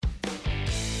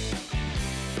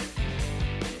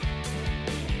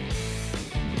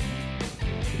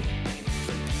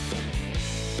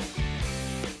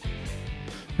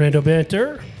Rando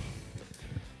Banter.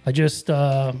 I just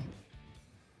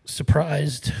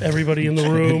surprised everybody in the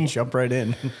room. Jumped right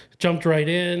in.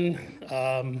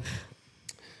 I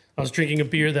was drinking a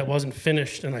beer that wasn't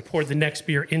finished, and I poured the next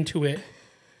beer into it.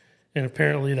 And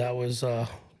apparently that was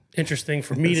interesting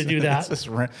for me to do that. This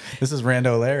is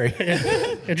Rando Larry.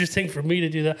 Interesting for me to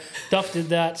do that. Duff did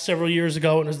that several years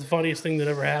ago, and it was the funniest thing that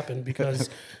ever happened because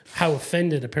how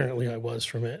offended apparently I was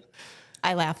from it.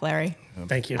 I laugh, Larry.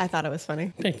 Thank you. I thought it was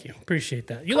funny. Thank you. Appreciate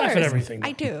that. You laugh at everything, though.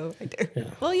 I do. Yeah.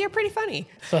 Well, you're pretty funny.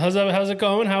 So how's it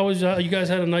going? How was you guys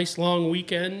had a nice long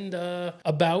weekend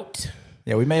about?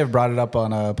 Yeah, we may have brought it up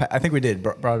on I think we did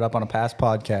brought it up on a past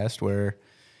podcast where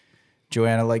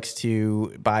Joanna likes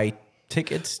to buy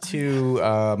tickets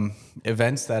to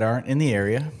events that aren't in the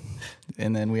area,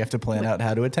 and then we have to plan out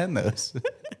how to attend those.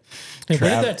 Hey,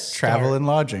 where did that start? Travel and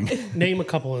lodging. Name a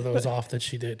couple of those off that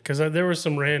she did, because there was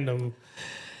some random.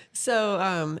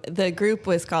 So the group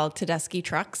was called Tedeschi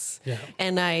Trucks,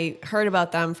 and I heard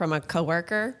about them from a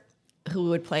coworker who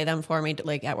would play them for me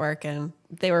like at work, and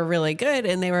they were really good.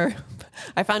 And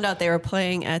I found out they were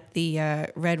playing at the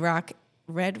Red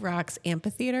Rocks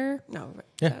Amphitheater. No,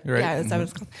 yeah, you're right. Yeah, that's what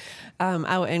it's called.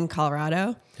 Out in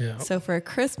Colorado. Yeah. So for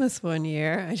Christmas one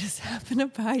year, I just happened to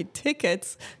buy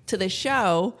tickets to the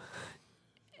show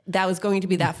that was going to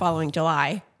be that following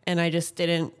July, and I just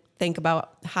didn't think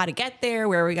about how to get there,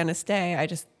 where we're going to stay. I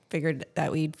just figured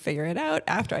that we'd figure it out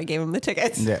after I gave him the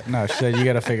tickets. Yeah, no, so you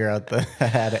got to figure out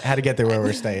how to get there where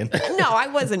we're staying. No, I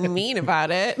wasn't mean about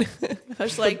it. I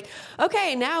was like,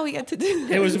 okay, now we get to do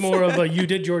this. It was more of a you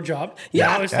did your job. Yeah.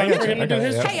 Now it's time for him to do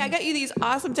his job. Hey, I got you these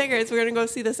awesome tickets. We're going to go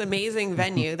see this amazing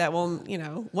venue that will,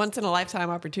 once in a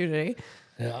lifetime opportunity.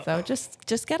 Yeah. So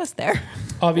just get us there.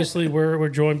 Obviously, we're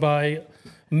joined by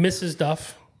Mrs.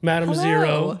 Duff, Madam Hello.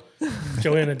 Zero,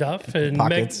 Joanna Duff, and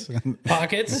Pockets.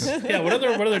 Pockets. Yeah. What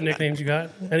other nicknames you got?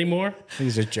 Any more?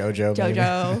 These are JoJo.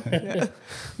 JoJo.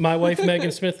 My wife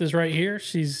Megan Smith is right here.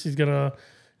 She's gonna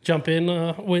jump in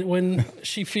when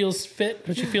she feels fit,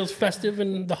 when she feels festive,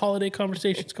 and the holiday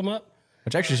conversations come up.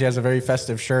 Which actually she has a very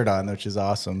festive shirt on, which is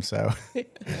awesome. So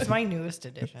It's my newest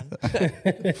edition.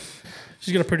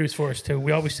 She's gonna produce for us too.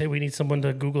 We always say we need someone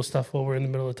to Google stuff while we're in the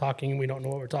middle of talking and we don't know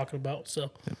what we're talking about.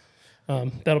 So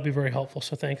that'll be very helpful.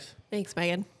 So thanks. Thanks,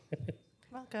 Megan.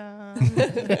 Welcome.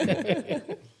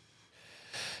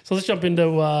 So let's jump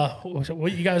into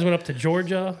what you guys went up to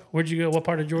Georgia. Where'd you go? What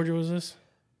part of Georgia was this?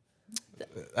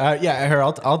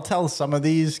 I'll tell some of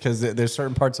these because there's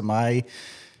certain parts of my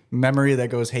memory that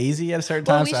goes hazy at a certain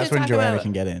time. So that's when Joanna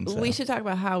can get in. So. We should talk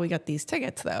about how we got these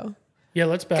tickets, though. Yeah,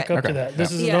 let's back up to that.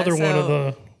 This is Yeah, another one of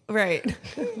the... Right.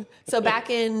 So back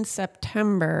in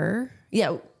September,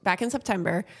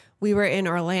 we were in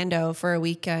Orlando for a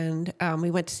weekend. We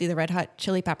went to see the Red Hot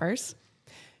Chili Peppers.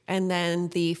 And then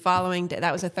the following day,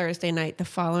 that was a Thursday night. The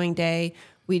following day,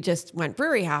 we just went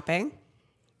brewery hopping.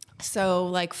 So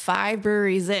like 5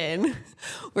 breweries in,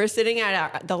 we're sitting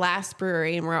at the last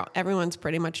brewery and everyone's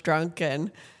pretty much drunk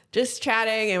and just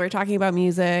chatting, and we're talking about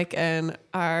music. And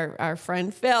our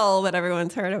friend Phil, that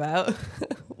everyone's heard about,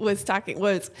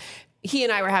 he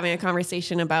and I were having a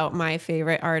conversation about my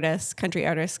favorite artist, country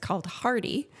artist called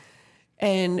Hardy.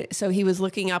 And so he was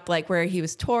looking up like where he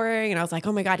was touring, and I was like,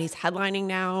 oh my God, he's headlining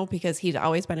now because he'd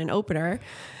always been an opener.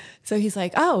 So he's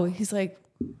like, well,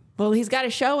 he's got a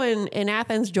show in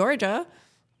Athens, Georgia.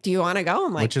 Do you want to go?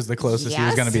 I'm like, which is the closest he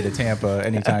was going to be to Tampa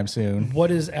anytime soon.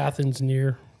 What is Athens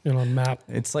near on a map?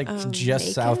 It's like just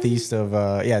Macon? southeast of,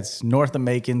 it's north of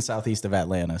Macon, southeast of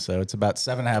Atlanta. So it's about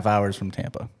 7.5 hours from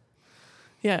Tampa.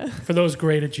 Yeah, For those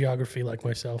great at geography like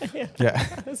myself. Yeah.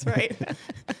 that's right.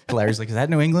 Larry's like, is that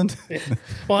New England?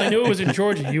 Well, I knew it was in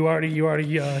Georgia. You already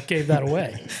gave that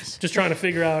away. Just trying to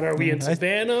figure out, are we in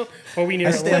Savannah or are we near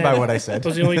I stand Atlanta? by what I said.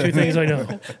 Those are the only two things I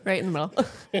know. Right in the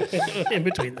middle. In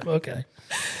between them. Okay.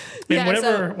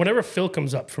 Man, whenever Phil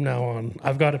comes up from now on,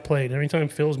 I've got it played. Anytime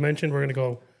Phil's mentioned, we're going to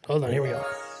go, hold on, here we go.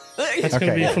 That's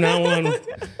going to be from now on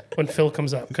when Phil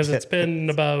comes up, because it's been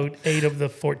about 8 of the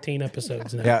 14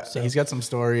 episodes now. Yeah, so. he's got some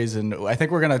stories, and I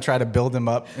think we're going to try to build him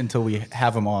up until we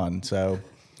have him on. So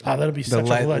that'll be such a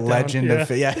letdown. Legend of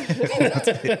he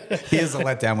is a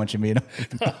letdown once you meet him.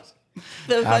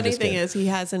 The funny thing is he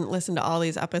hasn't listened to all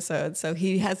these episodes, so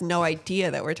he has no idea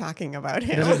that we're talking about him.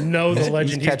 He doesn't know the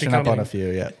legend He's catching becoming. up on a few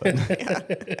yet.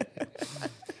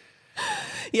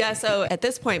 Yeah, so at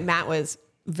this point, Matt was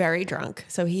very drunk,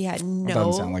 so he had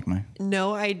Doesn't sound like me.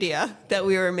 no idea that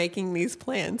we were making these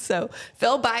plans. So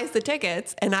Phil buys the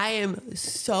tickets, and I am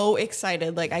so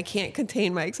excited. Like, I can't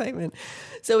contain my excitement.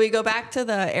 So we go back to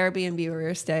the Airbnb where we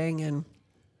were staying and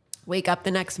wake up the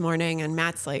next morning, and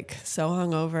Matt's like so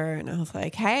hungover, and I was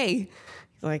like, hey.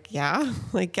 He's like, yeah. I'm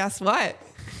like, guess what?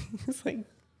 He's like,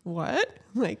 what?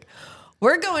 I'm like,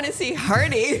 we're going to see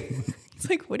Hardy. He's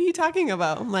like, what are you talking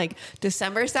about? I'm like,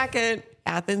 December 2nd,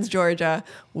 Athens, Georgia.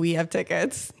 We have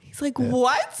tickets. He's like,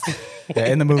 what? Yeah,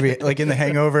 in the movie, like in The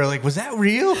Hangover, like, was that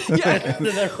real? Yeah.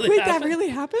 Did that really Wait, happen? that really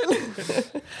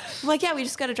happened? I'm like, yeah, we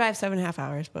just got to drive 7.5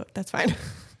 hours, but that's fine.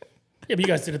 Yeah, but you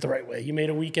guys did it the right way. You made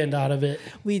a weekend out of it.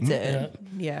 We did.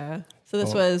 Yeah. So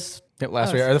this was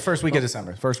Last week, or the first week of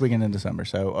December. First weekend in December.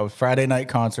 So a Friday night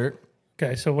concert.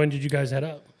 Okay, so when did you guys head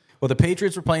up? Well, the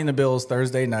Patriots were playing the Bills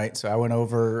Thursday night, so I went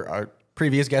over our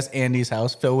previous guest Andy's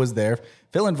house. Phil was there.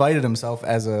 Phil invited himself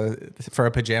for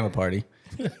a pajama party.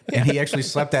 And he actually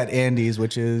slept at Andy's,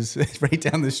 which is right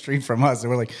down the street from us. And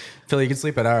we're like, Phil, you can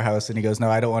sleep at our house. And he goes, no,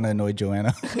 I don't want to annoy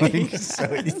Joanna. So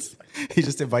he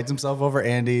just invites himself over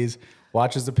Andy's,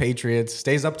 watches the Patriots,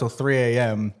 stays up till 3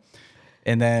 a.m.,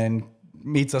 and then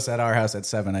meets us at our house at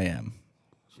 7 a.m.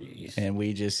 Jeez. And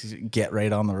we just get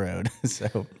right on the road.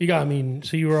 So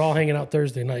So you were all hanging out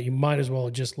Thursday night. You might as well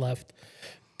have just left.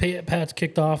 Pat's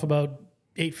kicked off about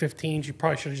 8:15. You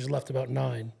probably should have just left about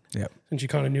 9. Yep. Since you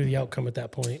kind of knew the outcome at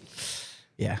that point.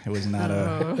 Yeah, it was not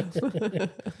a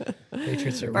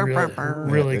Patriots are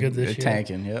really good this year.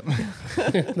 tanking. Yep.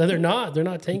 No, they're not. They're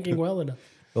not tanking well enough.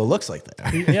 Well, it looks like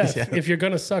that. Yeah, if you're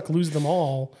going to suck, lose them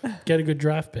all, get a good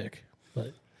draft pick.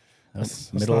 But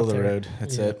That's middle of the fair. road.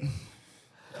 That's it.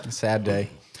 A sad day.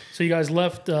 So you guys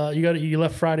left. You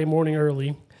left Friday morning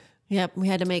early. Yep, we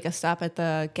had to make a stop at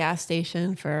the gas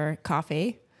station for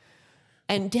coffee.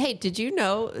 And hey, did you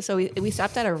know? So we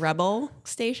stopped at a Rebel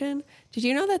station. Did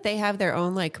you know that they have their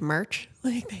own like merch?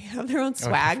 Like they have their own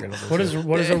swag. What is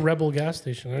a Rebel gas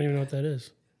station? I don't even know what that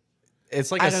is. It's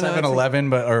like I a don't know,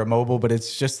 7-Eleven, or a mobile, but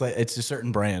it's just like it's a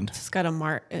certain brand. It's got a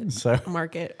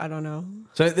market. I don't know.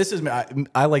 So this is me.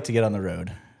 I like to get on the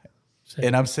road. Same.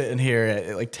 And I'm sitting here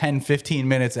at like 10, 15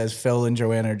 minutes as Phil and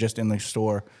Joanna are just in the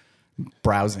store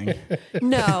browsing.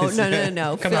 No.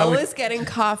 Phil on, was getting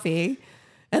coffee.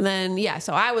 And then,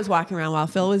 so I was walking around while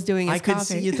Phil was doing his I could coffee.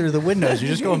 see you through the windows.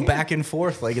 You're just going back and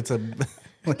forth like it's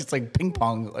like ping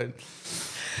pong.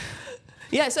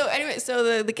 Yeah, so anyway,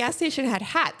 the gas station had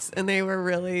hats, and they were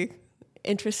really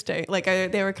interesting. Like,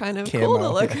 they were kind of cool to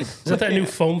Camo. look. Is that new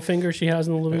foam finger she has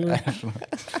in the living room?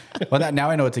 Well, now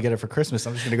I know what to get her for Christmas.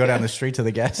 I'm just going to go down the street to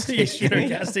the gas You station. get her a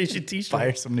gas station T-shirt. Buy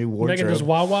her some new Megan, does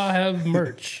wardrobe. Wawa have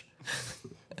merch?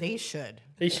 They should.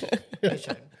 They should They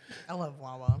should. I love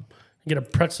Wawa. get a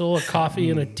pretzel, a coffee,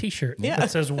 and a T-shirt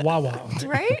that says Wawa.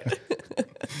 Right?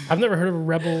 I've never heard of a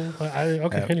Rebel.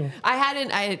 Anyway.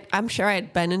 I'm sure I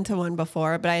had been into one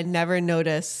before, but I had never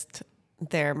noticed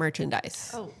their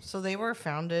merchandise. Oh, so they were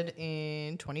founded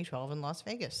in 2012 in Las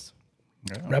Vegas.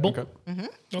 Rebel? Okay.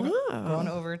 Grown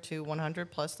over to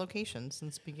 100 plus locations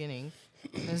since beginning.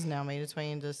 It has now made its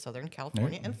way into Southern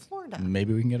California and Florida.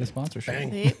 Maybe we can get a sponsorship.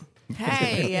 Bang.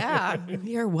 Hey, yeah,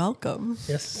 you're welcome.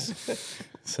 Yes.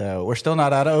 So we're still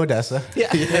not out of Odessa. Yeah.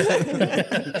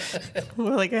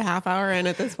 We're like a half hour in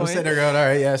at this I'm point. sitting there going, all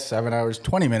right, 7 hours,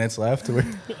 20 minutes left.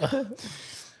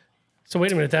 So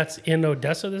wait a minute. That's in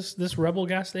Odessa, this Rebel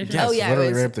gas station? Yes, Oh, yeah, literally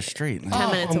it was- right up the street. 10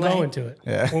 minutes I'm away. going to it.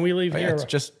 Yeah. When we leave Oh, yeah, here. it's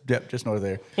just north of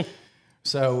there.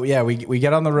 So yeah, we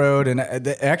get on the road, and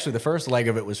actually the first leg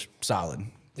of it was solid.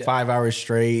 5 hours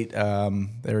straight.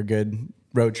 They were good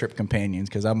road trip companions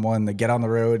because I'm one that get on the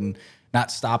road and not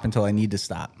stop until I need to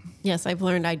stop. Yes, I've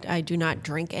learned I do not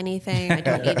drink anything. I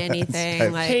don't eat anything.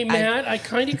 right. Like, Hey, Matt, I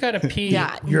kind of got to pee.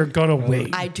 Yeah. You're going to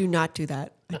wait. I do not do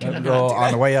that. Well,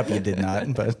 on the way up, you did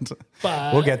not, but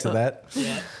we'll get to that.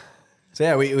 So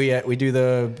yeah,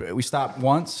 we stop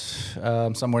once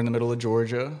somewhere in the middle of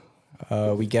Georgia.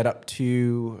 We get up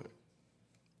to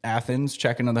Athens,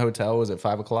 check into the hotel. Was it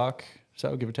 5 o'clock?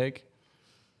 So give or take.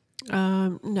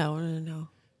 No.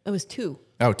 It was 2.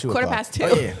 Oh, 2 Quarter o'clock. past 2.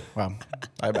 Oh, yeah. Wow.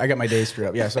 I got my days screwed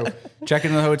up. Yeah, so check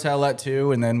into the hotel at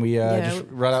 2, and then we just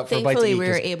run out for a bite to Thankfully, eat. we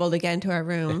were able to get into our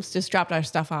rooms, just dropped our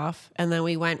stuff off, and then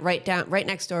we went right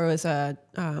next door was a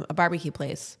barbecue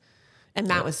place, and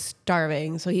Matt was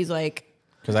starving, so he's like,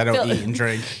 Because I don't Phil- eat and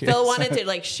drink. Phil wanted to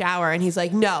like shower, and he's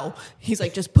like, no, he's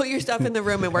like, just put your stuff in the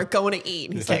room, and we're going to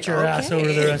eat. And he's like, Get your ass over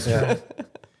to the restaurant.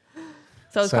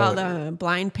 So it's So- called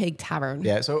Blind Pig Tavern.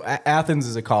 Yeah, so Athens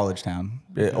is a college town,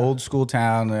 old school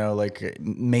town, like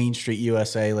Main Street,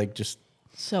 USA, like just.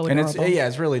 So And adorable.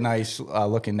 it's really nice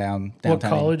looking downtown. What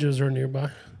colleges are nearby?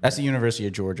 That's the University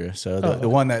of Georgia. So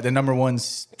the number one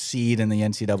seed in the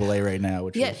NCAA right now,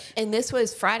 which Yeah, is and this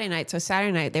was Friday night. So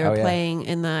Saturday night they were playing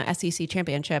in the SEC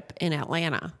championship in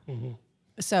Atlanta. Mm-hmm.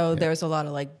 So there was a lot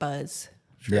of like buzz.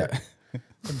 yeah.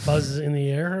 The buzz in the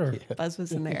air? Or? Buzz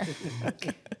was in there.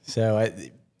 So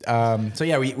So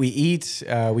yeah, we eat.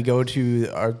 We go to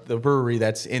the brewery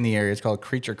that's in the area. It's called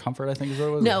Creature Comfort, I think is what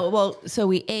it was. No, well, so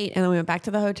we ate and then we went back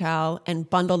to the hotel and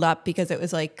bundled up because it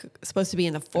was like supposed to be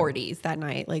in the 40s that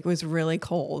night. Like it was really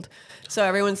cold. So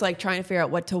everyone's like trying to figure out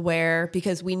what to wear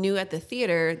because we knew at the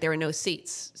theater there were no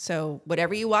seats. So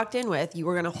whatever you walked in with, you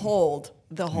were going to hold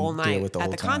the whole night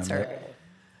at the concert. Right?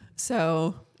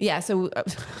 So yeah, so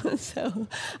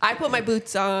I put my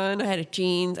boots on. I had a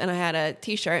jeans and I had a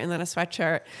t-shirt and then a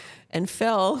sweatshirt. And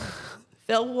Phil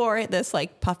wore this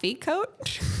like puffy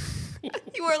coat.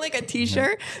 He wore like a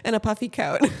t-shirt and a puffy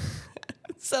coat.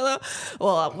 So,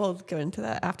 well, we'll go into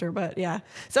that after, but yeah.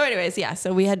 So anyways, yeah,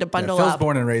 so we had to bundle up. Phil's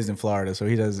born and raised in Florida, so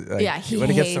he does, like, when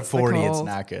it gets to 40, it's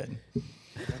not good.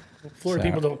 Florida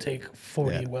people don't take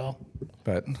 40 well.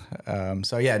 But,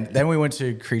 so yeah, then we went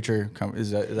to Creature.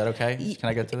 Is that okay? Can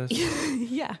I get to this?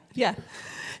 Yeah.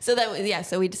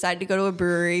 So we decided to go to a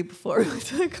brewery before we went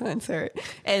to the concert,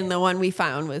 and the one we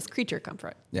found was Creature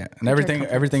Comfort. Yeah, and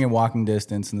everything in walking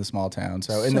distance in the small town.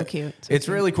 So cute. It's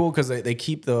really cool because they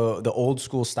keep the old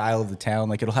school style of the town.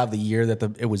 Like it'll have the year that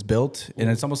it was built,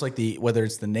 and it's almost like whether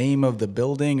it's the name of the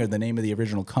building or the name of the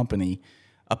original company.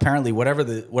 Apparently, whatever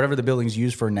the building's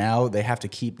used for now, they have to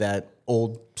keep that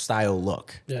old style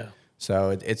look. Yeah.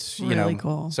 So it's really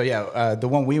cool. So yeah, the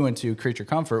one we went to, Creature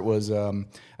Comfort, was I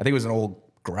think it was an old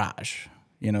garage,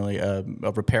 like a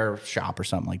repair shop or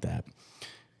something like that.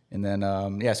 And then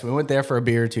so we went there for a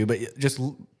beer or two. But just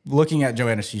looking at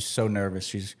Joanna, she's so nervous.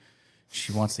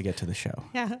 She wants to get to the show.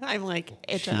 Yeah, I'm like,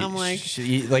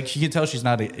 she can tell she's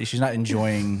not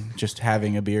enjoying just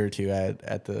having a beer or two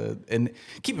at the. And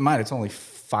keep in mind, it's only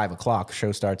 5 o'clock.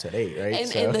 Show starts at 8,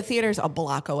 right? And the theater's a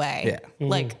block away. Yeah,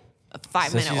 like a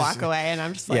 5-minute walk away, and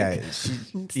I'm just like,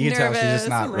 you can tell she's just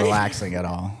not relaxing at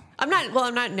all. I'm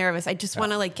not nervous. I just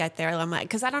want to like get there. I'm like,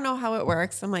 because I don't know how it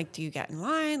works. I'm like, do you get in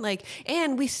line? Like,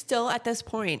 and we still at this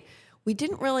point. We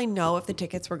didn't really know if the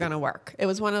tickets were going to work. It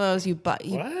was one of those we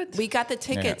got the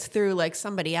tickets through like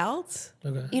somebody else.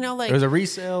 Okay. Like there's a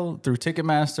resale through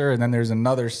Ticketmaster, and then there's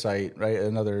another site, right?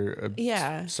 Another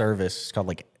service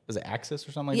called was it Access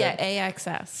or something like that? Yeah,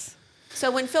 AXS. So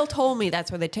when Phil told me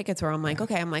that's where the tickets were, I'm like,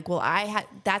 okay. I'm like, well,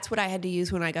 that's what I had to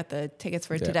use when I got the tickets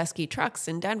for Tedeschi Trucks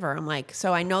in Denver. I'm like,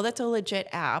 so I know that's a legit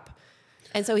app.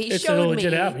 And so he showed me. It's a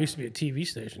legit app. It used to be a TV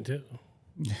station too.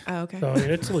 Oh, okay. So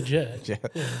it's legit. Yeah.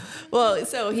 Well,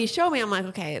 so he showed me. I'm like,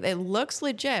 okay, it looks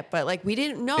legit, but like we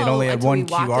didn't know. It only had one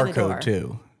QR code door.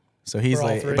 Too. So he's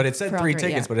like, but it said 3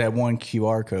 tickets, but it had one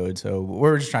QR code. So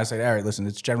we're just trying to say, all right, listen,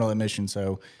 it's general admission,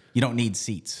 so you don't need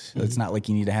seats. Mm-hmm. It's not like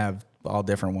you need to have all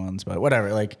different ones, but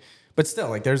whatever. Like, but still,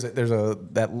 like, there's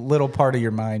that little part of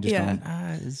your mind just going,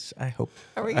 I hope.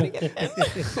 Are we gonna get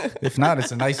him? If not,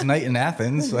 it's a nice night in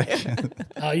Athens. Like,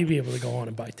 you'd be able to go on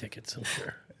and buy tickets, I'm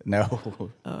sure. No.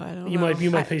 Oh, I don't you know. You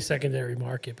might pay secondary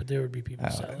market, but there would be people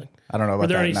selling. I don't know about that. Were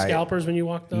there any night. Scalpers when you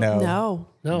walked up? No.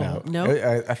 No.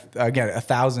 Again,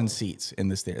 1,000 seats in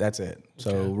this theater. That's it.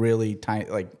 So really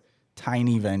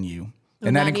tiny venue,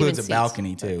 and that includes a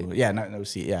balcony too. Okay. Yeah, no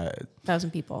seat. Yeah,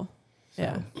 1,000 people.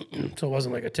 Yeah. So it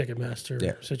wasn't like a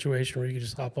Ticketmaster situation where you could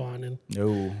just hop on and.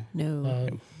 No.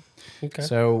 Okay.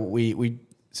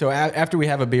 So after we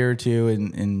have a beer or two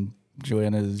and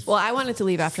Joanna's. Well, I wanted to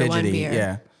leave after one beer.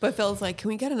 Yeah. But Phil's like, can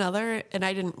we get another? And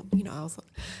I didn't,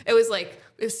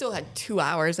 it still had 2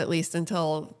 hours at least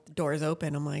until the doors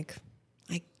open. I'm like,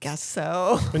 I guess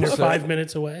so. When you're 5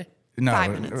 minutes away? No.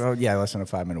 5 minutes. Less than a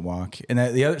 5-minute walk. And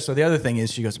the other thing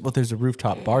is she goes, well, there's a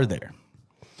rooftop bar there.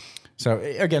 So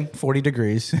again, 40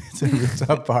 degrees. It's a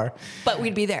rooftop bar. But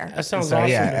we'd be there. That sounds awesome.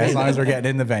 Yeah, as long as we're getting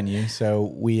in the venue.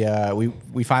 So we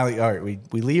finally, all right,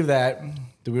 we leave that.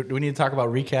 Do we need to talk about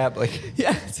recap?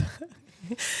 Yes.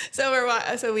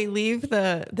 So we leave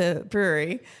the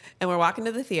brewery and we're walking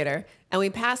to the theater and we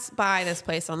pass by this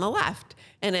place on the left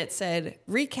and it said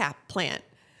recap plant.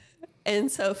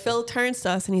 And so Phil turns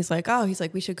to us and he's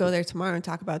like, we should go there tomorrow and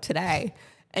talk about today.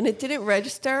 And it didn't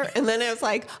register. And then it was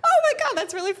like, oh my God,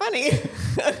 that's really funny.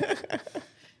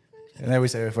 And then we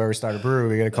said, if we ever start a brewery,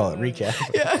 we got to call it recap.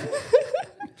 Yeah.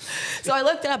 So I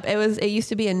looked up. It used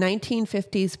to be a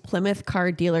 1950s Plymouth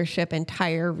car dealership and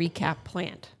tire recap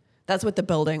plant. That's what the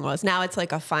building was. Now it's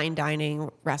like a fine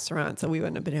dining restaurant, so we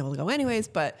wouldn't have been able to go anyways.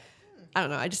 But I don't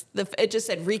know. It just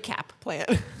said recap plant.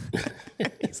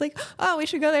 He's like, we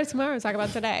should go there tomorrow and talk about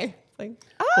today. Like,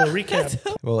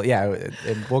 recap. Well, yeah,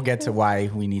 and we'll get to why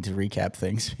we need to recap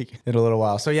things in a little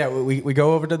while. So yeah, we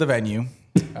go over to the venue,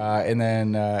 and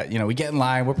then we get in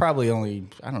line. We're probably only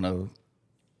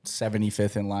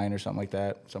 75th in line or something like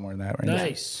that, somewhere in that range.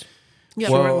 Nice. Yeah.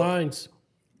 Short lines.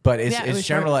 but it's Yeah, it was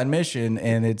general short. admission,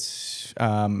 and it's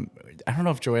I don't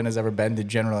know if Joanna's ever been to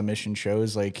general admission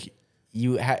shows. Like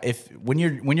when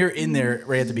you're in there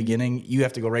right at the beginning, you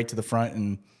have to go right to the front,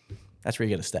 and that's where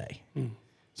you got to stay.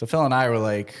 So Phil and I were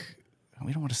like,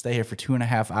 we don't want to stay here for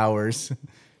 2.5 hours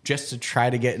just to try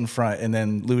to get in front and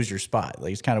then lose your spot.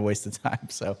 Like, it's kind of a waste of time.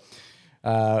 So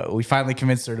we finally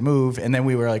convinced her to move, and then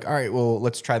we were like, all right, well,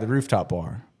 let's try the rooftop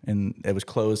bar, and it was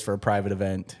closed for a private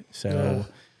event. So.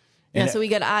 Yeah, so we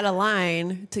get out of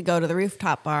line to go to the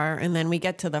rooftop bar, and then we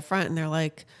get to the front, and they're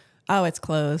like, "Oh, it's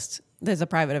closed. There's a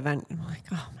private event." I'm like,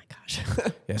 "Oh my gosh."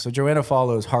 Yeah, so Joanna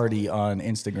follows Hardy on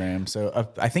Instagram. So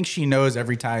I think she knows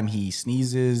every time he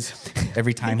sneezes,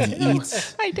 every time he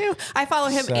eats. I do. I follow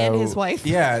him and his wife.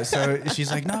 Yeah, so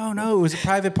she's like, no, it was a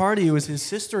private party. It was his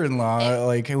sister-in-law.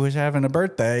 Like, it was having a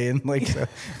birthday, and like, so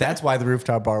that's why the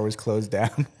rooftop bar was closed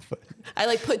down. I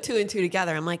like put 2 and 2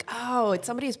 together. I'm like, oh, it's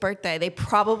somebody's birthday. They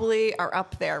probably are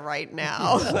up there right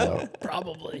now. So,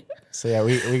 Probably. so yeah,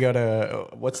 we go to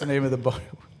what's the name of the bar?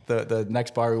 The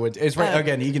next bar we went to. It's right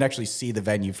again. You can actually see the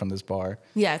venue from this bar.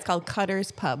 Yeah, it's called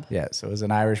Cutter's Pub. Yeah, so it was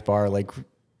an Irish bar. Like,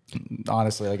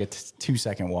 honestly, like a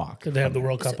 2-second walk. Did they have the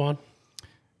World Cup on?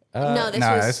 No,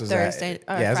 this was Thursday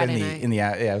or yeah, it was Friday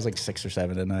night. It was like 6 or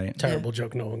 7 at night. Terrible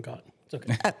joke. No one got. It's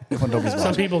okay. Nobody's Some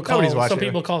watching. people call. Nobody's watching Some it.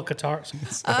 people call Qatar.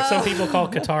 Some people call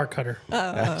Qatar Cutter.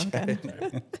 Okay.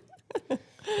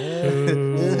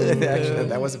 Actually,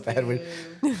 that wasn't bad.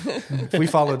 If we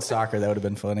followed soccer, that would have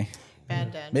been funny.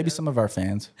 Bad dad. Maybe some of our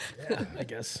fans. Yeah, I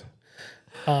guess.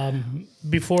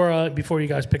 Before you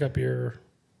guys pick up your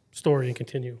story and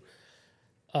continue,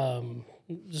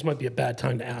 this might be a bad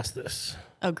time to ask this.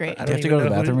 Oh, great. I Do you have to even go to the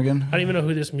know bathroom again? I don't even know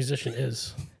who this musician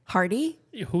is. Hardy?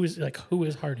 Who is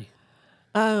Hardy?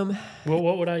 Well,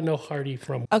 what would I know Hardy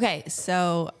from? Okay,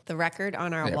 so the record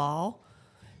on our wall,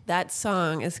 that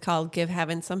song is called "Give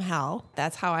Heaven Some Hell."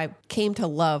 That's how I came to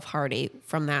love Hardy,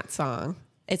 from that song.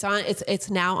 It's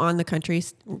now on the country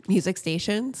music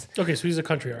stations. Okay, so he's a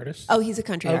country artist. Oh, he's a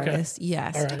country Okay. artist,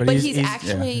 yes. All right. But But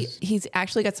he's he's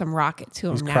actually got some rocket to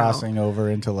him He's now. crossing over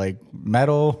into like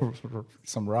metal,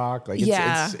 some rock. Like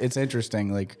it's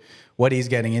interesting. Like what he's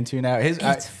getting into now.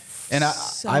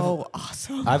 So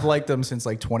awesome. I've liked him since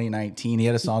like 2019. He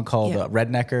had a song called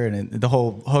Rednecker, and the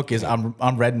whole hook is I'm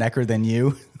rednecker than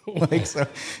you. Like so.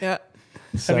 Yeah.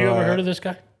 So, Have you ever heard of this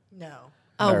guy? No.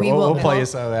 Oh, all right, we'll play you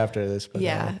some after this. But,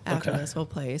 Yeah, after Okay. this we'll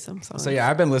play you some songs. So yeah,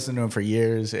 I've been listening to him for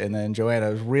years, and then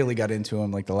Joanna really got into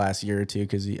him like the last year or two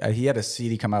because he had a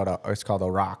CD come out. It's called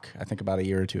A Rock, I think about a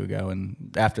year or two ago, and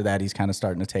after that he's kind of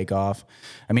starting to take off.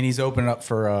 I mean, he's opening up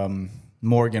for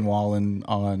Morgan Wallen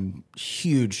on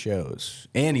huge shows,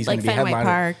 and he's like going to be Fenway headlining.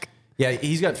 Park. Yeah,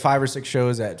 he's got 5 or 6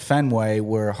 shows at Fenway,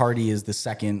 where Hardy is the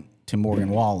second to Morgan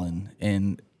Wallen,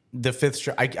 and the 5th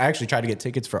show. I actually tried to get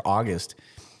tickets for August.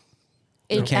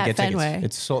 You can't At get Fenway. tickets.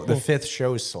 It's sold. The 5th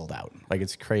show is sold out. Like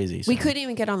it's crazy. We couldn't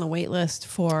even get on the wait list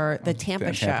for the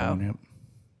Tampa show one, yep.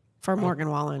 for Morgan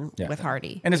Wallen Yeah. with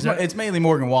Hardy. And it's mainly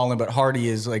Morgan Wallen, but Hardy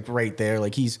is like right there.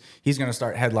 Like he's going to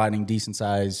start headlining decent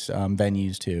sized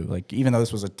venues too. Like even though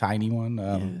this was a tiny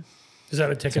one. Is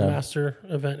that a Ticketmaster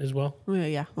event as well?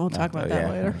 Yeah, we'll talk about that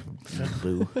later.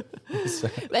 Boo.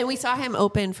 And we saw him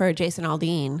open for Jason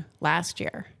Aldean last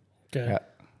year, Okay. Yeah.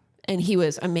 and he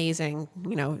was amazing.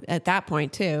 At that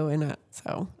point too, and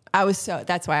so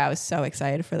that's why I was so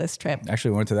excited for this trip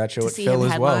Actually went to that show to with see Phil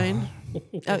him as well. headline.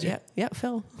 Oh yeah,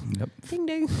 Phil. Yep. Ding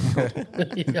ding.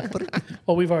 Yeah.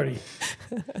 Well, we've already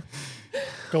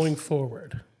going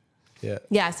forward. Yeah.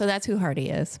 Yeah, so that's who Hardy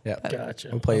is. Yeah. Gotcha.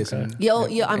 We'll play you Okay. some. You'll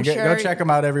I'm And sure. Go check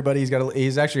him out, everybody.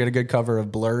 He's actually got a good cover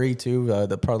of Blurry too,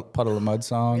 the Puddle of Mud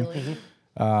song. Really?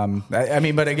 I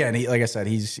mean, but again, like I said,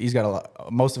 he's got a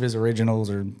lot. Most of his originals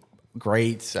are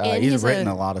great. And He's he's written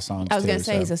a lot of songs. I was going gonna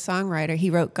say he's a songwriter. He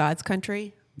wrote God's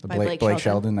Country by Blake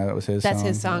Sheldon. That was his. That's song.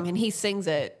 his song, and he sings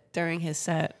it during his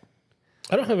set.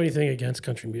 I don't have anything against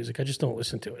country music. I just don't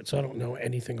listen to it, so I don't know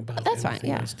anything about it. That's fine, anything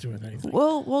yeah. that has to do with anything.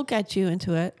 We'll get you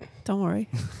into it. Don't worry.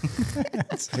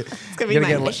 It's gonna be You're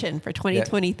gonna my get mission for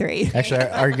 2023. Actually,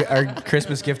 our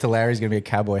Christmas gift to Larry is going to be a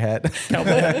cowboy hat. Cowboy.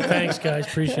 Thanks, guys.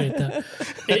 Appreciate that.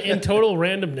 In total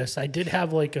randomness, I did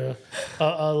have like a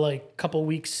like couple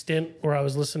weeks stint where I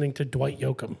was listening to Dwight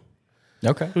Yoakam,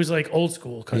 Okay. who's like old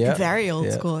school country. Yeah. Very old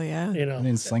Yeah. school, yeah. You I know,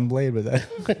 mean, Sling Blade with that.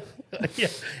 yeah,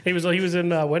 he was in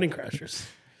Wedding Crashers.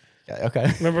 Yeah, okay.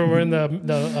 Remember we're in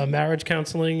the marriage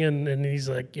counseling and he's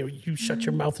like, you shut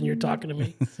your mouth and you're talking to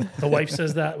me. The wife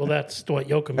says that. Well, that's Dwight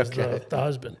Yoakam is the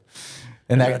husband.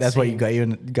 And that that's what scene. got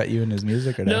you in his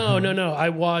music, or No. I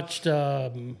watched.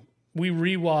 We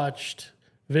rewatched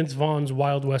Vince Vaughn's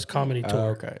Wild West Comedy Tour. Oh,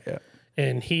 okay. Yeah.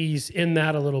 And he's in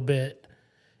that a little bit.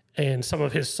 and some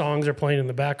of his songs are playing in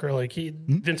the background. Like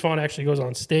Vince Vaughn actually goes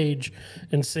on stage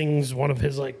and sings one of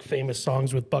his like famous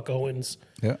songs with Buck Owens.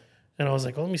 Yeah. And I was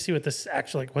like, well, let me see what this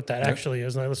actually, like, what that actually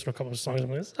is. And I listened to a couple of songs. I'm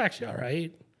like, this is actually all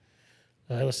right.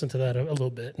 I listened to that a little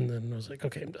bit, and then I was like,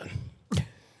 okay, I'm done.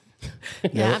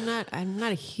 Yeah, I'm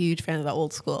not a huge fan of the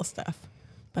old school stuff,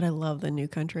 but I love the new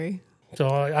country. So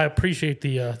I appreciate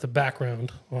the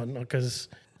background on, because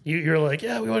you're like,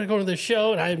 yeah, we want to go to this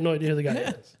show, and I have no idea who the guy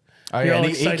is. Oh You're yeah, all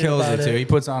and he excited kills about it too. He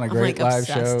puts on a great like, live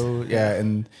obsessed. show. Yeah,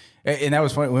 and that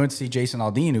was funny. We went to see Jason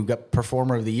Aldean, who got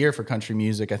Performer of the Year for country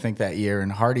music, I think, that year,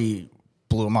 and Hardy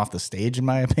blew him off the stage, in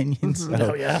my opinion. So.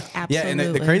 Oh yeah, Absolutely. Yeah,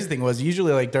 and the crazy thing was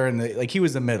usually like during the he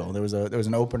was the middle. There was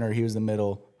an opener. He was the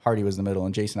middle. Hardy was the middle,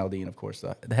 and Jason Aldean, of course,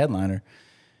 the headliner.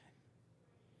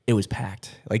 It was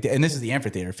packed. Like, and this is the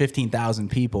amphitheater,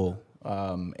 15,000 people,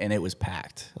 and it was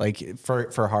packed. Like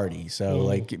for Hardy. So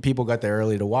like people got there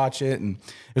early to watch it, and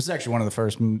it was actually one of the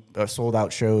first sold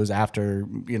out shows after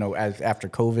after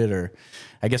COVID, or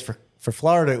I guess for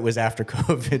Florida it was after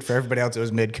COVID. For everybody else it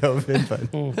was mid COVID, but.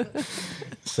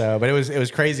 But it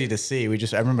was crazy to see.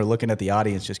 I remember looking at the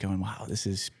audience, just going, "Wow, this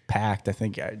is packed." I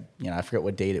think I forget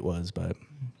what date it was, but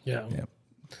yeah.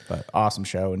 But awesome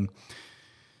show. And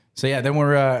so then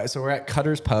we're at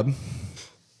Cutter's Pub,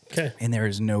 Okay. and there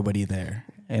is nobody there.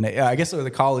 And I guess it was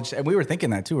the college, and we were thinking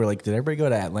that too. We're like, did everybody go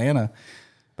to Atlanta?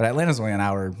 But Atlanta's only an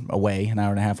hour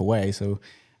and a half away. So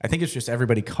I think it's just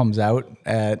everybody comes out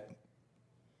at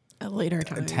A later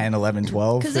time. 10, 11,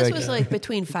 12. Because this was like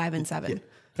between 5 and 7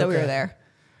 that we were there.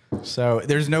 So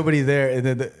there's nobody there. And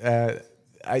then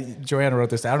Joanna wrote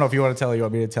this. I don't know if you want to tell it, you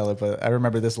want me to tell it, but I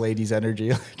remember this lady's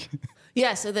energy.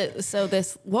 Yeah, so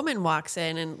this woman walks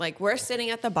in, and like we're sitting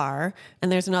at the bar, and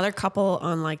there's another couple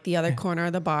on like the other corner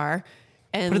of the bar.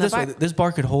 And Put it the this way, this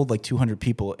bar could hold like 200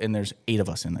 people, and there's 8 of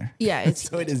us in there. Yeah, it's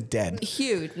so it is dead.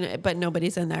 huge, but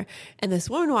nobody's in there. And this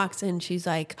woman walks in, she's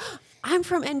like, "I'm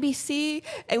from NBC,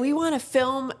 and we want to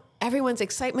film everyone's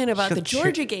excitement about the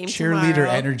Georgia game cheerleader tomorrow."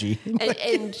 energy.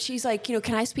 And she's like,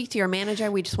 "Can I speak to your manager?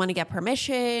 We just want to get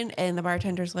permission." And the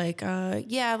bartender's like,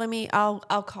 "Yeah,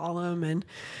 I'll call him." And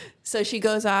so she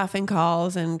goes off and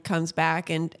calls and comes back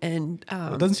and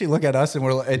Doesn't she look at us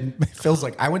and Phil's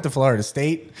like, "I went to Florida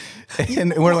State,"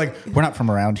 and we're like, "We're not from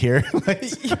around here."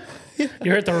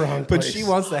 You're at the wrong place. But she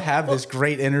wants to have this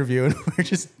great interview, and we're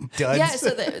just duds. yeah, so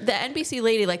the NBC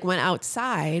lady like went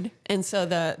outside, and so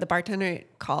the bartender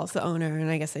calls the owner,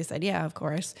 and I guess they said, "Yeah, of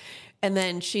course." And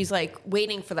then she's like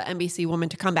waiting for the NBC woman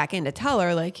to come back in to tell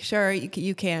her, like, "Sure,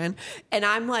 you can." And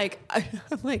I'm like,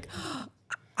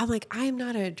 I'm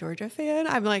not a Georgia fan.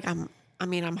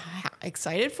 I'm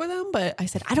excited for them, but I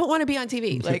said, I don't want to be on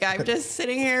TV. Like, I'm just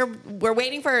sitting here. We're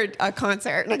waiting for a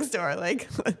concert next door. Like,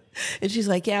 and she's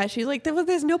like, yeah. She's like,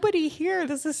 there's nobody here.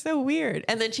 This is so weird.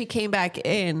 And then she came back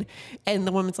in, and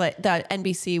the woman's like, the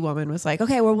NBC woman was like,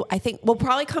 okay, well, I think we'll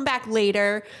probably come back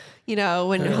later.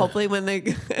 Hopefully when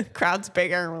the crowd's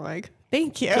bigger. We're like,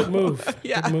 thank you. Good move.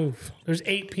 Yeah. Good move. There's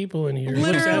 8 people in here.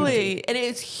 Literally, and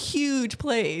it's huge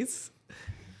place.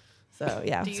 So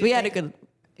yeah, so we had a good.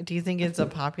 Do you think it's a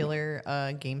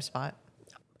popular game spot?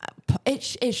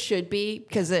 It should be,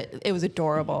 because it was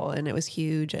adorable and it was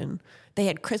huge, and they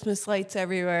had Christmas lights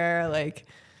everywhere. Like,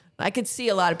 I could see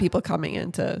a lot of people coming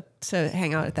in to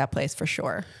hang out at that place for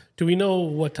sure. Do we know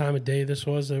what time of day this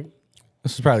was?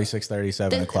 This is probably 6:30,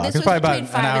 7 o'clock. This It's probably was about between an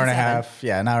 5 hour and a and 7. half.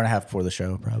 Yeah, an hour and a half before the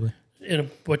show, probably.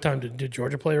 What time did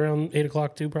Georgia play? Around 8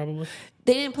 o'clock too, probably?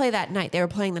 They didn't play that night. They were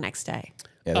playing the next day.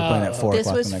 Yeah, they're playing at 4 This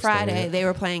o'clock was the next Friday. day. They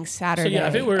were playing Saturday. So yeah,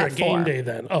 if it were a at game 4. day,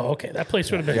 then okay, that place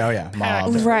would have been. Oh, yeah,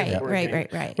 packed. mobbed. Right, Yeah.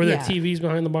 right. Were there yeah. TVs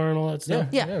behind the bar and all that stuff?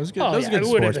 Yeah. It was good. Oh, That was a yeah, good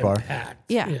it would have sports been bar.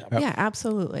 packed. Yeah,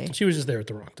 absolutely. She was just there at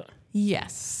the wrong time.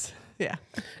 Yes. Yeah.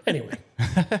 Anyway,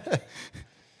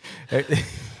 I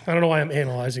don't know why I'm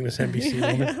analyzing this NBC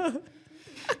woman.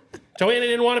 Joanna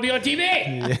didn't want to be on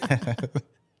TV.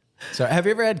 So, have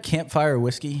you ever had campfire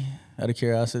whiskey? Out of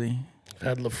curiosity.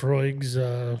 Had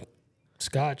Lafroig's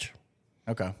Scotch.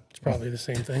 Okay. It's probably the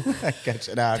same thing. I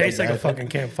gotcha. No, Tastes like a fucking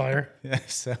campfire. Yeah,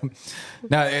 so,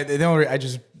 no, the only I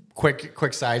just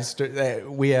quick side story.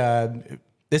 We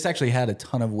this actually had a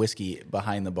ton of whiskey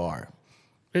behind the bar.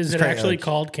 Is it actually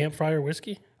called campfire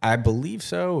whiskey? I believe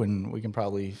so, and we can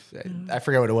probably I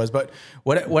forget what it was, but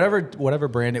whatever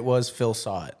brand it was, Phil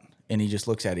saw it and he just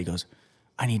looks at it. He goes,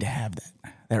 "I need to have that.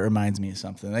 That reminds me of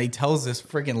something." And he tells this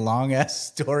freaking long ass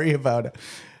story about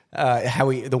how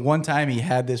the one time he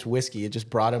had this whiskey, it just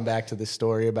brought him back to this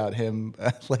story about him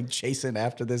like chasing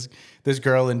after this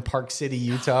girl in Park City,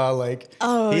 Utah. Like,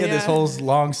 he had this whole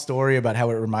long story about how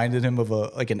it reminded him of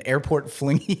an airport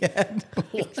fling he had.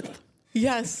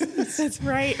 Yes, that's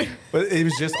right. But it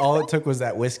was just all it took was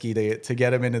that whiskey to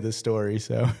get him into the story.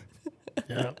 So,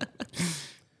 Yeah.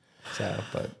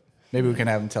 But maybe we can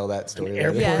have him tell that story.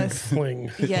 Airport later. Yes.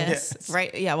 fling. Yes,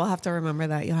 right. Yeah, we'll have to remember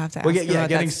that. You'll have to ask Well, him about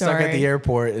getting that stuck at story. the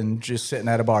airport and just sitting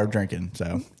at a bar drinking.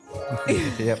 So,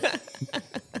 yep.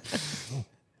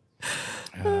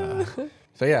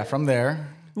 So yeah, from there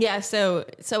Yeah, so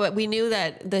we knew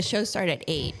that the show started at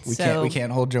 8. we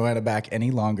can't hold Joanna back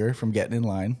any longer from getting in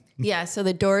line. Yeah, so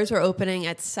the doors were opening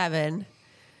at 7.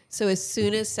 So as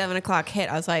soon as 7 o'clock hit,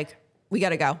 I was like, we got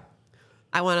to go.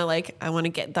 I want to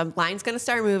get, the line's going to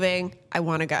start moving. I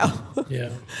want to go. Yeah.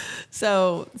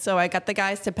 So I got the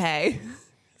guys to pay.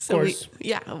 So Of course.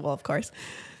 of course.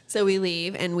 So we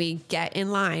leave and we get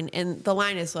in line, and the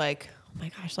line is like, oh my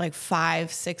gosh, like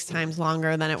 5-6 times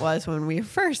longer than it was when we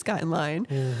first got in line.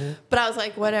 Mm-hmm. But I was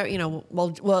like, whatever,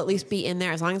 we'll at least be in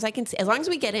there as long as I can see, as long as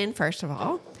we get in first of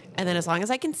all, and then as long as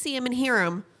I can see him and hear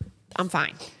him, I'm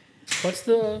fine. What's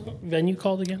the venue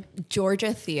called again?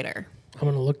 Georgia Theater. I'm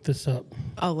going to look this up.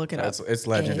 Oh, look it up. It's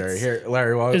legendary. Here,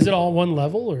 Larry, Is it all one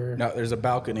level or? No, there's a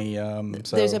balcony.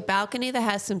 So There's a balcony that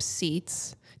has some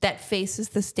seats that faces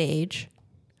the stage,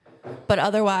 but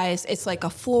otherwise it's like a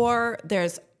floor.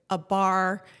 There's a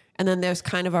bar, and then there's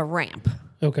kind of a ramp.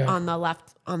 Okay. On the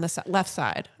left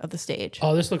side of the stage.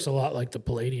 Oh, this looks a lot like the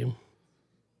Palladium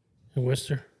in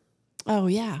Worcester. Oh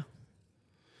yeah.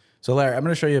 So Larry, I'm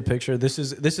going to show you a picture. This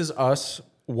is us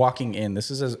walking in. This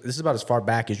is about as far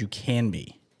back as you can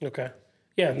be. Okay.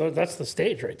 Yeah, no, that's the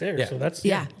stage right there. Yeah. So that's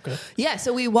Yeah. Okay. Yeah.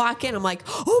 So we walk in. I'm like,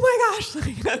 oh my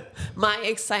gosh. Like, my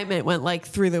excitement went like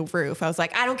through the roof. I was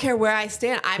like, I don't care where I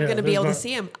stand. I'm going to be able to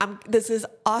see him. This is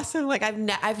awesome. Like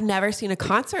I've never seen a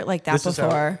concert like that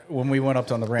before. When we went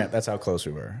up on the ramp, that's how close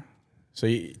we were. So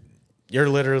you're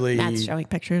literally Matt's showing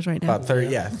pictures right now. about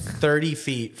 30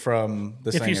 feet from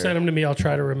the singer. If you send them to me, I'll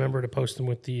try to remember to post them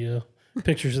with the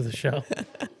pictures of the show.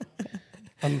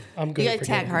 I'm good. You gotta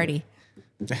tag Hardy.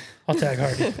 I'll tag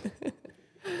Hardy.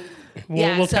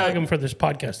 We'll tag him for this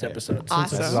podcast episode.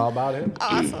 Awesome. This is all about him.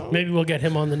 Awesome. Maybe we'll get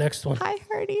him on the next one. Hi,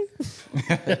 Hardy.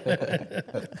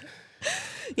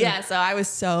 Yeah, so I was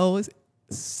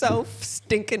so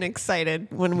stinking excited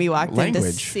when we walked in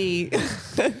to see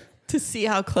to see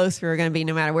how close we were going to be,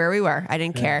 no matter where we were. I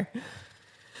didn't care.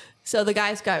 So the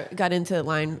guys got into the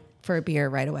line for a beer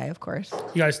right away. Of course,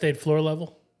 You guys stayed floor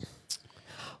level?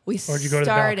 we Or did you go to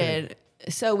the balcony? started.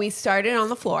 So we started on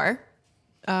the floor,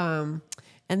 and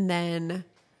then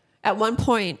at one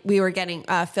point we were getting.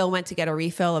 Phil went to get a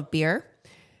refill of beer,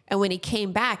 and when he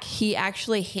came back, he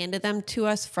actually handed them to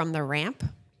us from the ramp.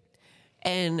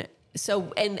 And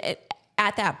so,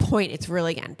 at that point, it's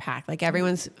really getting packed. Like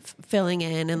everyone's filling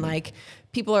in, and like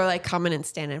people are like coming and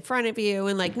standing in front of you,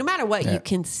 and like no matter what you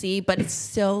can see, but it's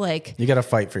still like You got to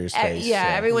fight for your space.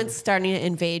 everyone's starting to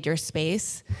invade your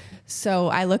space. So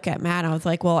I look at Matt, and I was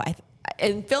like, well,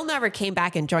 and Phil never came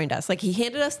back and joined us. Like he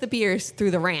handed us the beers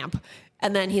through the ramp,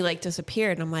 and then he like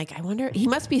disappeared. And I'm like, I wonder, he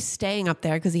must be staying up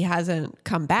there because he hasn't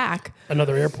come back.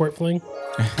 Another airport fling?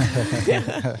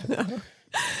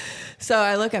 So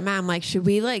I look at Matt, I'm like, should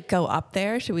we like go up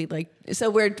there? Should we like, so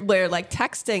we're like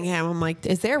texting him. I'm like,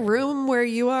 is there room where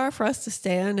you are for us to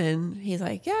stand? And he's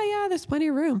like, yeah, there's plenty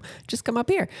of room. Just come up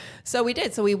here. So we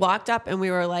did. So we walked up and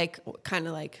we were like, kind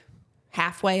of like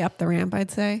halfway up the ramp, I'd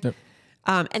say. Yep.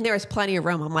 And there was plenty of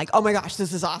room. I'm like, oh my gosh,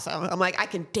 this is awesome. I'm like, I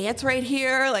can dance right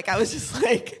here. Like I was just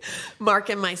like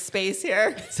marking my space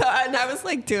here. So, and I was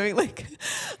like doing like,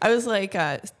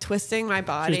 twisting my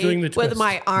body doing the with twist.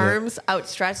 my arms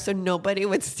outstretched so nobody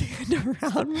would stand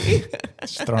around me.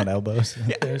 Just throwing elbows.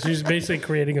 Yeah, she's basically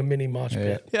creating a mini mosh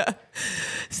pit. Yeah.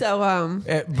 So,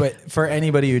 But for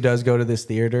anybody who does go to this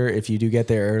theater, if you do get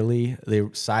there early, the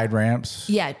side ramps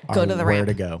go to the where ramp.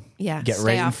 to go. Yeah, Get stay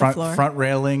right in off the floor. front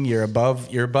railing. You're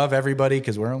above everybody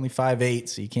because we're only 5'8",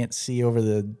 so you can't see over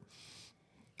the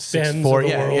 6'4". Bends of the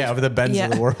world. Yeah, over the bends Yeah.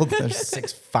 of the world. There's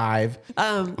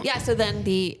 6'5". so then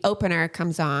the opener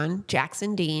comes on,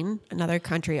 Jackson Dean, another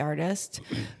country artist,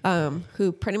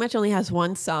 who pretty much only has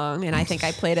one song. And I think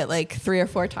I played it like 3 or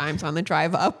 4 times on the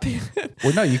drive up.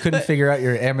 Well, no, you couldn't figure out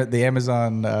the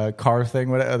Amazon car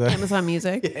thing. Amazon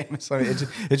Music. Yeah, Amazon.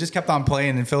 It just kept on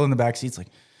playing, and Phil in the back seat's like,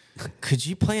 could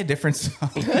you play a different song?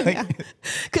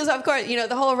 Because of course,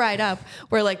 the whole ride up,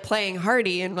 we're like playing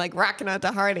Hardy and like rocking out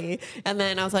to Hardy. And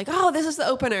then I was like, oh, this is the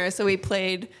opener. So we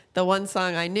played the one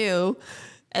song I knew.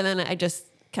 And then I just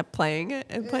kept playing it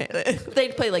and playing it.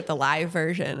 They'd play like the live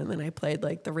version. And then I played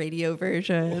like the radio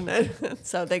version.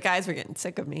 So the guys were getting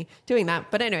sick of me doing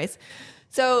that. But anyways,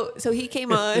 so he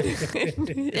came on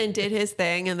and did his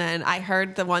thing. And then I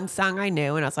heard the one song I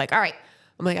knew. And I was like, all right,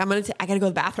 I'm like, I got to go to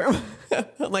the bathroom.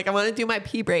 I'm like, I want to do my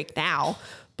pee break now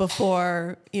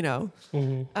before,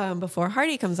 before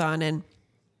Hardy comes on. And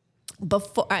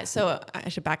so I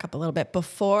should back up a little bit.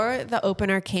 Before the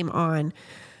opener came on,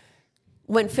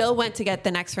 when Phil went to get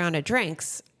the next round of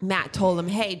drinks, Matt told him,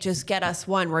 hey, just get us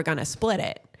one. We're going to split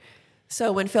it.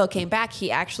 So when Phil came back,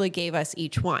 he actually gave us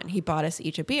each one. He bought us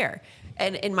each a beer.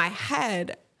 And in my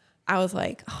head, I was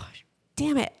like, oh,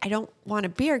 damn it. I don't want a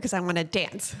beer because I want to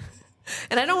dance.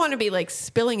 And I don't want to be like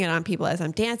spilling it on people as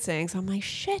I'm dancing. So I'm like,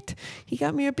 shit, he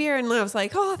got me a beer. And I was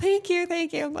like, oh, thank you.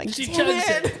 I'm like, damn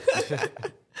it.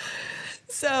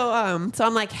 So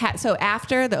I'm like, so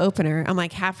after the opener, I'm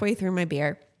like halfway through my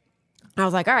beer. I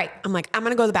was like, all right, I'm going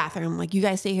to go to the bathroom. I'm like, you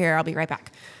guys stay here. I'll be right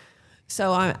back.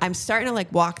 So I'm starting to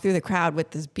like walk through the crowd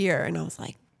with this beer. And I was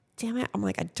like, damn it. I'm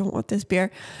like, I don't want this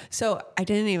beer. So I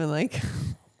didn't even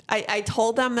I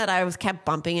told them that I kept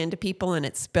bumping into people and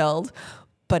it spilled,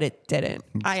 but it didn't.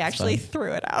 I actually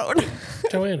threw it out.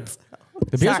 Joanna.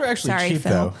 The beers were actually cheap,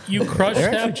 Phil. though. You crushed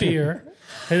that beer.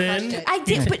 And then I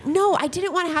did, but no, I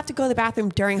didn't want to have to go to the bathroom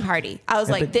during Hardy. I was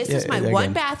like, this is my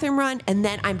one bathroom run, and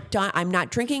then I'm done. I'm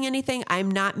not drinking anything. I'm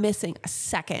not missing a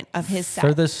second of his set.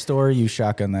 For the story, you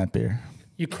shotgun that beer.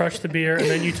 you crushed the beer, and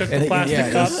then you took the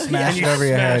plastic cup smashed and you over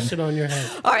your head. smashed it on your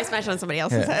head. Or I smashed it on somebody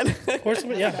else's head. Or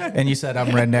somebody, yeah. And you said, I'm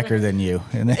rednecker than you.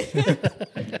 And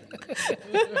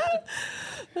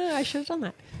then I should have done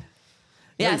that.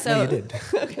 Yeah, no, you did.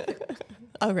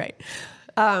 Oh, right.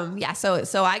 Yeah,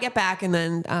 so I get back and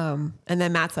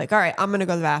then Matt's like, all right, I'm going to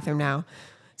go to the bathroom now.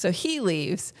 So he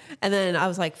leaves. And then I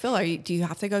was like, Phil, do you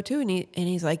have to go too? And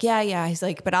he's like, yeah. He's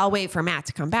like, but I'll wait for Matt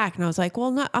to come back. And I was like,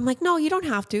 well, no. I'm like, no, you don't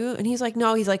have to. And he's like,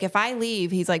 no, he's like, if I leave,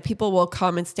 he's like, people will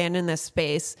come and stand in this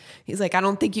space. He's like, I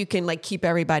don't think you can like keep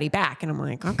everybody back. And I'm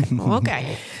like, okay, well,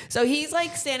 okay. So he's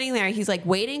like standing there. He's like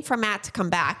waiting for Matt to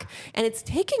come back. And it's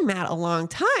taking Matt a long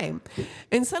time.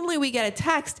 And suddenly we get a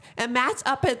text and Matt's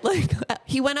up at like,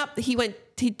 he went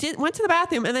to the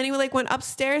bathroom and then he like went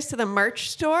upstairs to the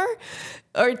merch store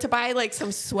or to buy like some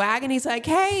swag. And he's like,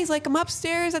 hey, he's like, I'm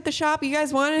upstairs at the shop. You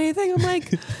guys want anything? I'm like,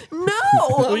 no.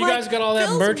 Well, you guys got all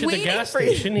that merch at the gas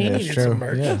station. He needed some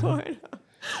merch. Yeah.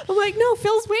 I'm like, no,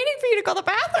 Phil's waiting for you to go to the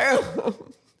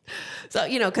bathroom. So,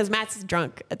 because Matt's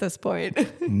drunk at this point.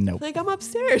 Nope. Like, I'm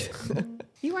upstairs.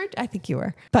 You weren't? I think you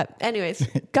were. But anyways,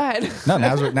 go ahead. No,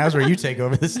 now's where you take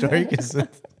over the story.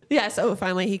 Yeah, so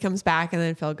finally he comes back, and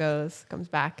then Phil comes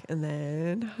back, and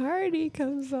then Hardy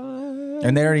comes on.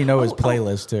 And they already know his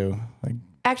playlist, too. Like,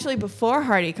 actually, before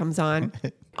Hardy comes on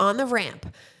the ramp,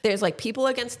 there's like people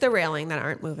against the railing that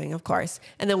aren't moving, of course.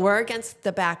 And then we're against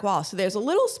the back wall. So there's a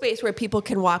little space where people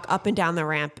can walk up and down the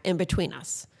ramp in between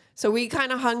us. So we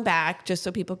kind of hung back just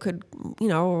so people could,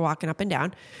 we're walking up and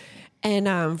down.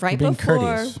 And right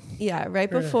before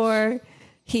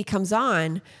he comes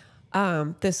on,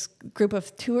 this group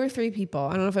of 2 or 3 people,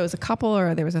 I don't know if it was a couple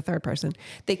or there was a third person,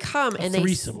 they come and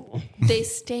they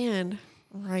stand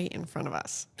right in front of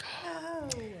us. Oh.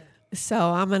 So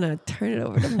I'm going to turn it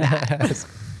over to Matt.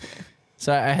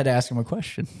 So I had to ask him a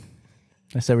question.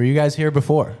 I said, were you guys here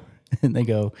before? And they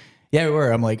go, yeah, we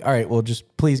were. I'm like, all right, well,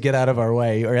 just please get out of our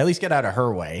way, or at least get out of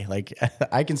her way. Like,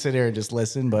 I can sit here and just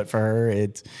listen, but for her,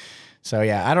 it's... So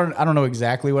yeah, I don't know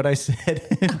exactly what I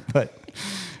said, but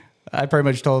I pretty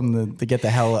much told him to get the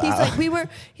hell out. He's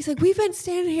like, we've been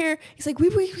standing here. He's like,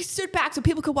 we stood back so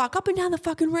people could walk up and down the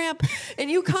fucking ramp, and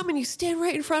you come and you stand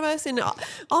right in front of us, and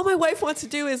all my wife wants to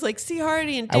do is like see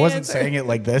Hardy and dance. I wasn't saying it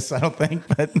like this, I don't think,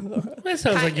 but that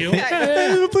sounds like you. Please get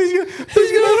out of the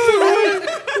way.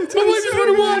 My wife is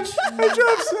going to watch. I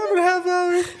dropped 7.5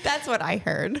 hours. That's what I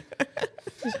heard.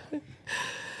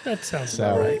 That sounds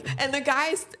about right. And the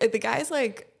guy's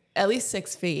like at least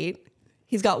 6 feet.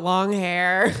 He's got long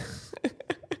hair.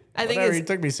 I think he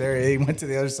took me serious. He went to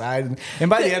the other side, and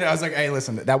by the end, I was like, "Hey,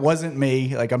 listen, that wasn't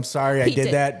me. Like, I'm sorry I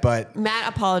did that." But Matt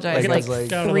apologized like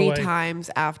 3 times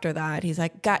after that. He's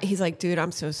like, dude,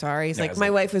 I'm so sorry. He's like,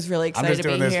 my wife was really excited to be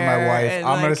here. I'm just doing this for my wife.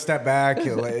 I'm gonna step back.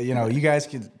 You guys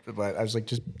can. But I was like,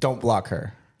 just don't block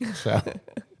her. So.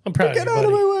 I'm proud of you, buddy. Out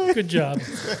of my way. Good job.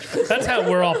 That's how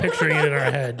we're all picturing it in our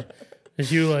head.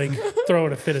 Is you like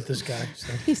throwing a fit at this guy.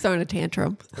 So. He's throwing a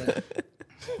tantrum.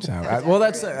 So,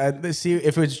 that's see.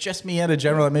 If it was just me at a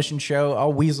general admission show,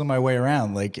 I'll weasel my way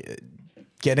around, like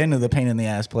get into the pain in the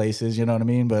ass places. You know what I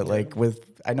mean? But like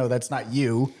I know that's not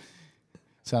you,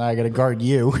 so now I got to guard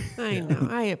you. I know.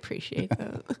 I appreciate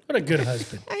that. What a good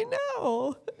husband. I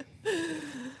know.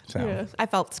 So yeah, I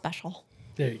felt special.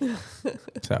 There you go.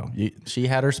 So she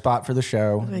had her spot for the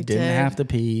show. Didn't have to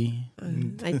pee.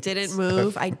 I didn't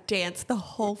move. I danced the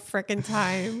whole frickin'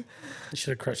 time. You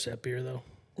should have crushed that beer though.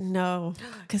 No,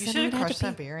 because You should have crushed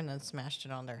that beer and then smashed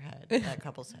it on their head, that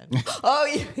couple's head. Oh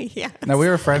yeah. No, we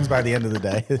were friends by the end of the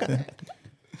day.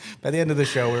 By the end of the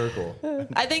show, we were cool.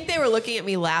 I think they were looking at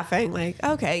me laughing, like,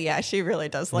 okay, yeah, she really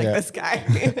does like this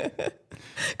guy.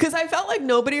 Because I felt like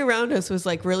nobody around us was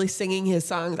like really singing his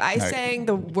songs. I sang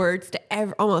the words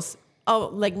to almost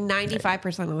like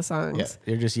 95% of the songs.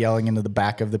 Yeah, you're just yelling into the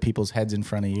back of the people's heads in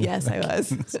front of you. Yes, I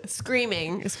was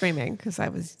screaming because I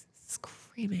was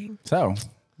screaming. So,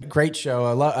 great show.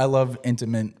 I love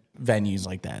intimate venues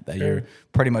like that you're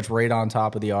pretty much right on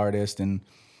top of the artist. And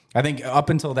I think up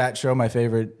until that show, my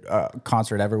favorite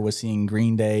concert ever was seeing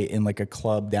Green Day in like a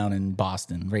club down in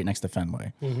Boston, right next to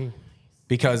Fenway,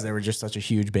 because they were just such a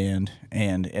huge band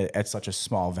and at such a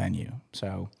small venue.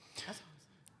 So,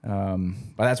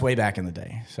 but that's way back in the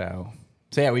day. So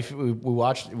yeah, we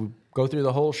watched, we go through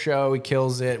the whole show. He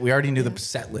kills it. We already knew the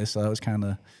set list, so that was kind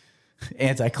of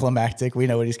anticlimactic. We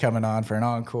know what he's coming on for an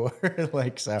encore.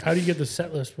 So. How do you get the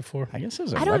set list before? I guess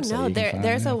there's a I don't website know. you can find,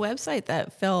 There's a website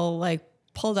that Phil like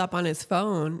pulled up on his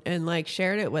phone and like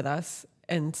shared it with us.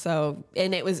 And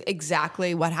it was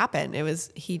exactly what happened.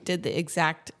 He did the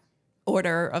exact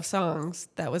order of songs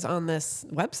that was on this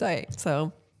website.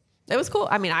 So it was cool.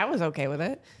 I mean, I was okay with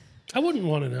it. I wouldn't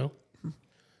want to know,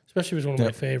 especially if it was one of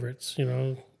my favorites,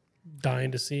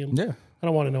 dying to see him. Yeah. I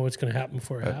don't want to know what's going to happen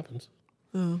before it happens.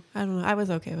 Oh, I don't know. I was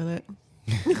okay with it.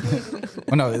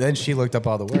 Well, no, then she looked up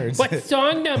all the words. What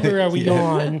song number are we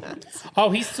on?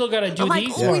 Oh, he's still got to do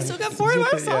these we ones. still got 4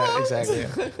 more songs. Yeah,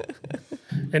 exactly.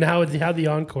 And how'd the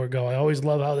encore go? I always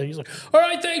love how he's like, all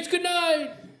right, thanks, good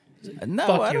night. No,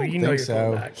 Fuck I you. don't You think know you're so.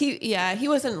 coming back. He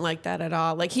wasn't like that at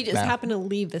all. Like he just happened to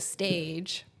leave the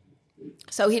stage.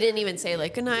 So he didn't even say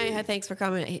like, good night, thanks for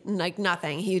coming. Like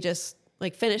nothing. He just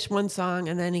like finished one song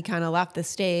and then he kind of left the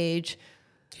stage.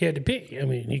 He had to pee. I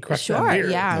mean, he crushed Sure. that beer.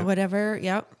 Yeah. Whatever.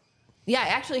 Yep. Yeah.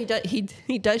 Actually,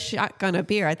 he does shotgun a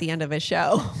beer at the end of his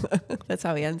show. That's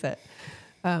how he ends it.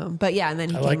 But yeah, and then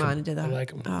he came on and did that. I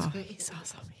like him. Oh, he's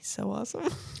awesome. He's so awesome.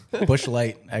 Bush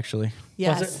Light, actually.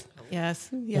 Yes. Yes.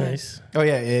 Yes. Nice. Oh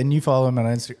yeah, and you follow him on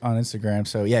Instagram.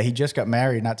 So yeah, he just got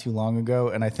married not too long ago,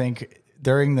 and I think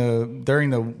during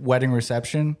the wedding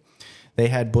reception, they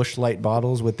had Bush Light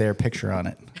bottles with their picture on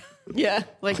it. Yeah,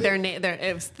 like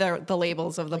the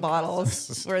labels of the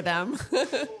bottles were them.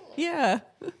 Yeah.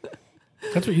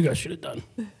 That's what you guys should have done.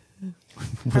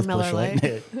 For Miller Lite.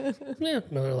 Yeah,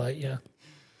 Miller Lite, yeah.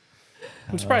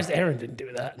 I'm surprised Aaron didn't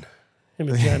do that. Him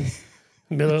and Jen.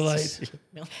 Miller Lite.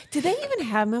 Did they even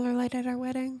have Miller Lite at our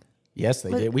wedding? Yes,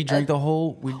 they did. We drank the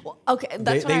whole. Okay,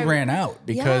 that's they ran out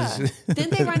because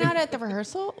Didn't they run out at the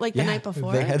rehearsal the night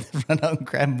before? They had to run out and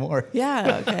grab more.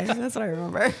 Yeah. Okay, that's what I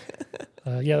remember.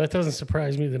 Yeah, that doesn't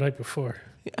surprise me the night before.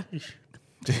 Yeah.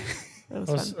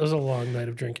 That was a long night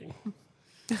of drinking.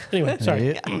 Anyway,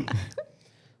 sorry. Yeah.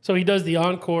 So he does the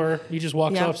encore. He just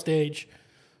walks off stage,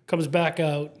 comes back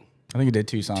out. I think he did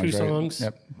 2 songs. Two right? songs.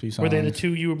 Yep, 2 songs. Were they the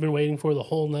 2 you have been waiting for the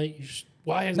whole night?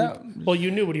 Why hasn't? Well,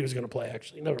 you knew what he was going to play.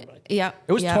 Actually, never mind. Yeah.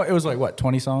 It was. It was like what,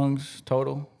 20 songs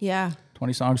total? Yeah.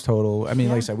 20 songs total. I mean,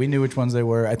 like I said, we knew which ones they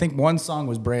were. I think one song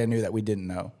was brand new that we didn't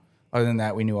know. Other than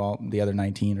that, we knew all the other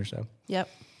 19 or so. Yep.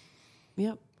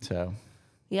 So.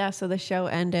 Yeah. So the show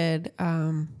ended,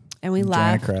 and we Joanna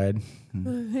left. cried.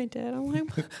 I did. I'm like,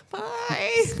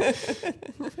 bye.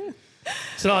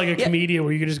 It's not like a comedian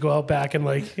where you can just go out back and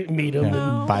like meet him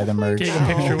and buy the merch. take a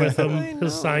picture with him. I He'll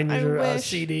sign know. your I wish.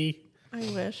 CD. I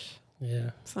wish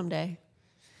Yeah. someday.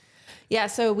 Yeah.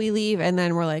 So we leave, and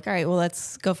then we're like, all right, well,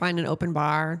 let's go find an open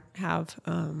bar, have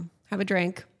a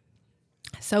drink.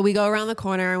 So we go around the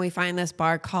corner and we find this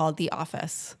bar called The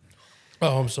Office.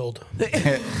 Oh, I'm sold.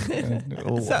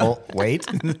 Wait.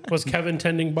 Was Kevin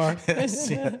tending bar?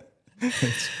 Yes.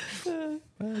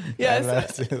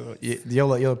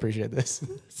 You'll appreciate this.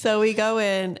 So we go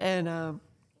in, and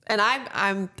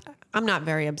I'm not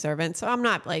very observant, so I'm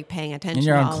not like paying attention. And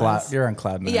you're to on all cloud. this. You're on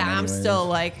cloud 9. Yeah, I'm anyways. still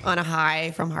like on a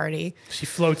high from Hardy. She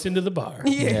floats into the bar.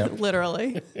 Yeah,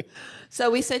 literally.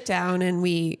 So we sit down and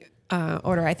we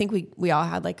order. I think we all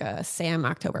had like a Sam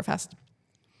Oktoberfest.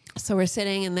 So we're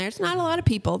sitting, and there's not a lot of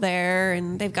people there,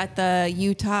 and they've got the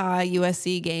Utah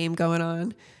USC game going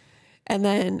on. And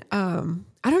then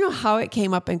I don't know how it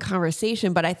came up in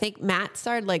conversation, but I think Matt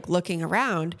started like looking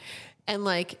around, and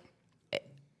like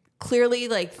clearly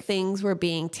like things were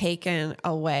being taken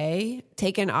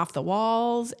off the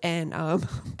walls, and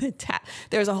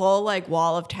there was a whole like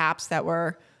wall of taps that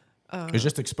were. It was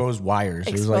just exposed wires.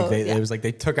 It was like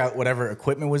they took out whatever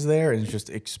equipment was there, and it's just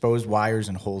exposed wires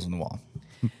and holes in the wall.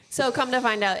 So come to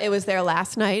find out, it was their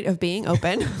last night of being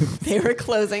open. They were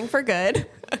closing for good.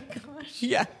 Gosh.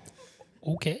 Yeah.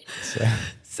 Okay.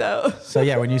 So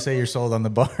yeah, when you say you're sold on the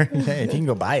bar, hey, if you can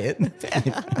go buy it,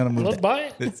 Let's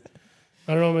buy it.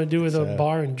 I don't know what I'm going to do with a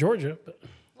bar in Georgia. But.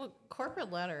 Well,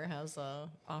 Corporate Ladder has a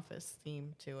office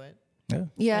theme to it.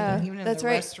 yeah, Like, even in that's the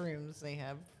right. restrooms, they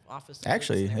have office.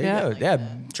 Actually, tours and there you go. everything like Yeah,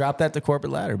 that. drop that to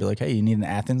Corporate Ladder. Be like, hey, you need an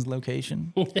Athens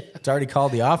location. It's already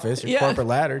called the office. Your Corporate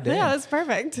Ladder. Damn. Yeah, that's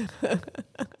perfect.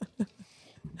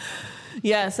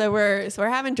 Yeah, so we're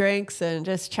having drinks and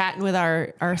just chatting with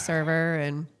our server,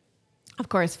 and of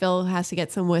course Phil has to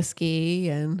get some whiskey,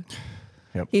 and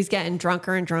he's getting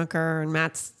drunker and drunker, and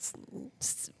Matt's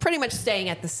pretty much staying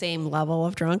at the same level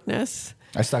of drunkenness.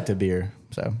 I stuck to beer,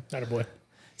 so. Attaboy.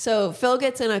 So Phil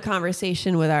gets in a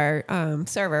conversation with our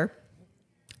server.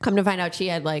 Come to find out, she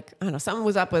had something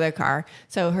was up with her car.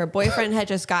 So her boyfriend had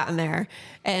just gotten there.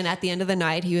 And at the end of the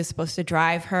night, he was supposed to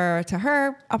drive her to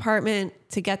her apartment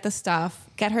to get her stuff.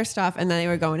 And then they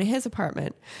were going to his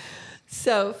apartment.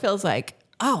 So Phil's like,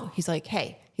 he's like,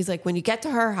 when you get to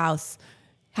her house,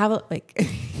 have her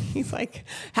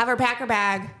pack her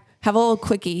bag, have a little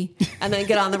quickie, and then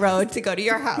get on the road to go to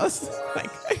your house.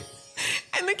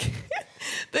 And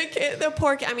the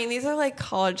poor kid, I mean, these are like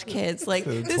college kids. Like,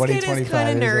 this kid is kind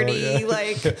of nerdy,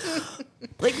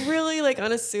 like really like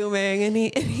unassuming. And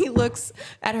he looks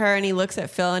at her and he looks at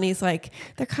Phil and he's like,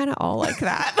 they're kind of all like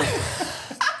that. I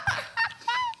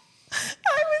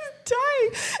was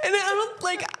dying. And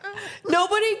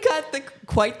nobody got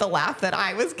quite the laugh that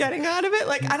I was getting out of it.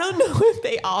 Like, I don't know if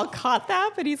they all caught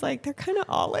that, but he's like, they're kind of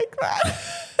all like that.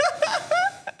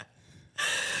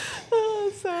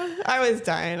 So I was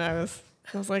dying. I was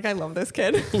like, I love this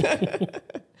kid.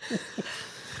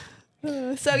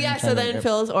 So then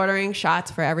Phil's ordering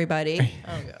shots for everybody.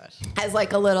 Oh gosh. As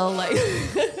like a little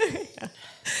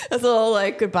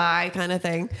goodbye kind of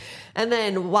thing. And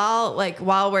then while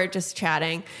we're just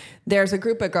chatting, there's a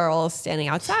group of girls standing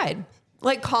outside,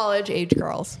 like college age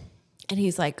girls. And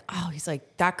he's like,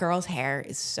 that girl's hair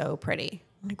is so pretty.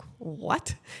 I'm like,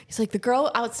 what? He's like, the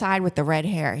girl outside with the red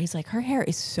hair. He's like, her hair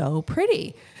is so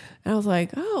pretty. And I was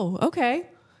like, oh, okay.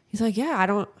 He's like, yeah, I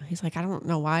don't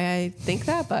know why I think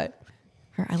that, but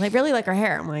I really like her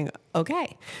hair. I'm like,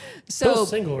 okay. So Phil's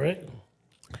single, right?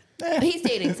 he's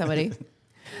dating somebody.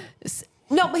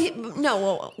 Wait, let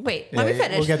me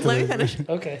finish. Let me finish.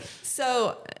 Okay.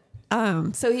 So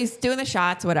he's doing the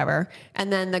shots, whatever.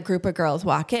 And then the group of girls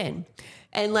walk in.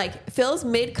 And Phil's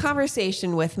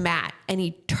mid-conversation with Matt, and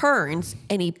he turns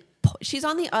and she's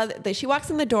on the other, she walks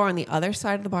in the door on the other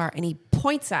side of the bar, and he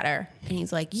points at her and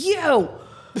he's like, you.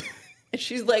 And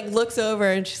she's like, looks over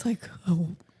and she's like, oh,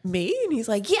 me? And he's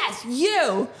like, yes,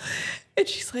 you. And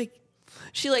she's like,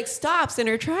 she stops in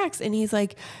her tracks and he's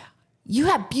like, you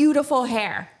have beautiful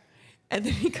hair. And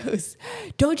then he goes,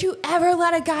 don't you ever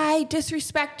let a guy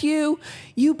disrespect you.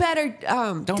 You better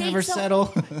Don't ever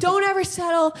settle. Don't ever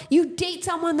settle. You date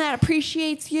someone that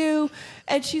appreciates you.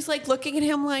 And she's like looking at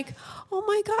him like, oh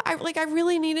my God, I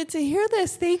really needed to hear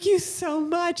this. Thank you so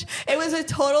much. It was a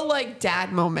total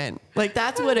dad moment.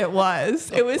 That's what it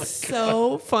was. It was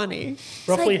so funny.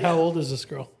 Roughly how old is this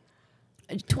girl?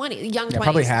 20, young 20s,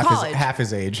 probably college. half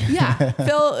his age. Yeah.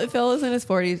 Phil is in his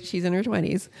 40s. She's in her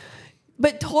 20s.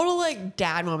 But total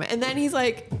dad moment. And then he's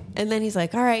like,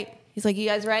 all right. He's like, you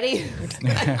guys ready?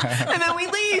 And then we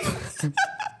leave.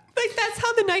 That's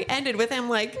how the night ended, with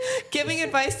him giving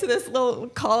advice to this little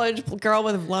college girl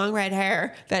with long red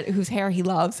hair whose hair he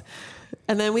loves.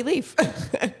 And then we leave.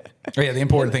 Oh, yeah, the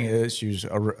important thing is she's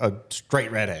a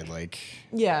straight redhead,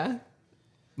 Yeah.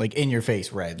 in your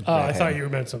face red. Oh, redhead. I thought you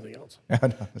meant something else. Oh,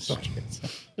 no,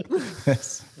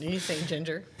 that's Did you say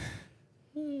ginger?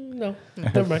 No,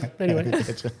 never mind. Anyway,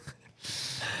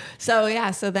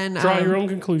 So then draw your own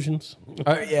conclusions.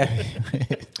 yeah.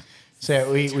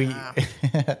 So we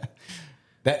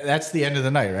that's the end of the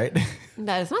night, right?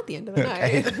 that is not the end of the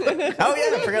night. Oh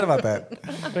yeah, I forgot about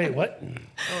that. Wait, what?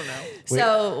 Oh no.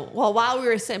 So while we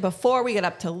were sitting, before we got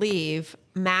up to leave,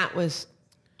 Matt was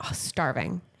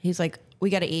starving. He's like, we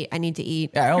got to eat. I need to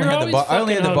eat. Yeah, I only You're had the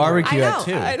always barbecue I at know,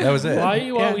 2. I know. That was it. Why are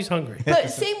you always hungry?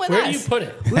 But same with Where us. do you put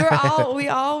it? We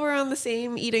all were on the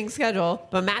same eating schedule,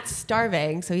 but Matt's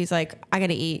starving, so he's like, I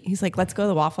gotta eat. He's like, let's go to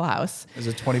the Waffle House. It was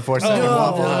a 24/7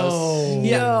 Waffle House.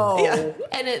 No. Yeah.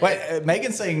 And it, Wait,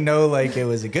 Megan's saying no like it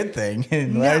was a good thing,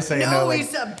 and Larry's saying no like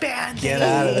it's a bad thing. get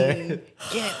out of there.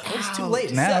 Get out. It's too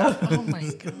late now. Oh my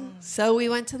god. so we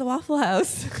went to the Waffle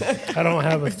House. I don't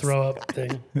have a throw up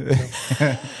thing.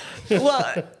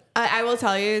 Well, I will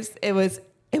tell you, it was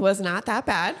not that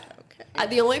bad. Okay.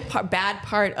 The only bad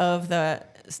part of the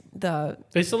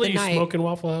They still let the you night- smoke in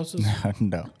Waffle Houses?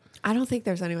 No. I don't think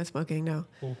there's anyone smoking. No.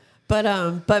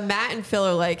 But Matt and Phil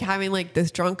are like having like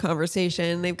this drunk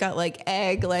conversation. They've got like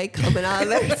egg like coming out of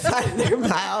their side of their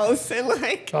mouths, and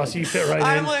like Oh, so you fit right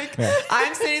I'm in. like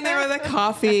I'm sitting there with a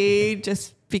coffee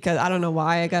just because I don't know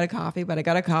why I got a coffee, but I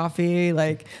got a coffee.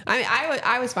 Like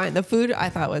I was fine. The food I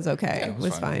thought was okay. Yeah, it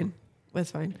was fine.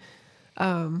 Was fine.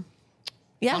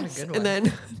 Yeah, good and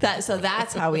then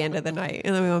that's how we ended the night,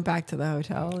 and then we went back to the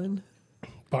hotel and.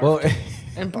 Barf. Well,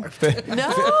 And barfed.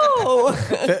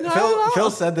 No, Phil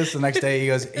said this the next day. He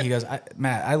goes,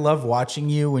 Matt, I love watching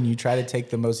you when you try to take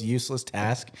the most useless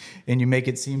task and you make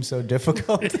it seem so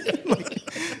difficult.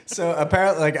 So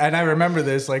apparently, and I remember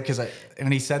this, because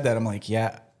when he said that, I'm like,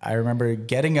 yeah, I remember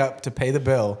getting up to pay the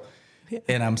bill,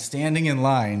 and I'm standing in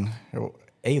line, or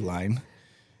a line.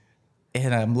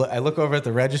 And I look over at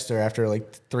the register after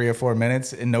like 3 or 4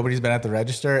 minutes, and nobody's been at the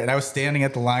register. And I was standing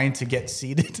at the line to get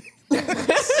seated.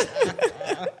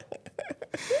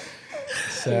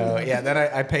 So yeah, then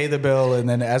I pay the bill, and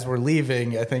then as we're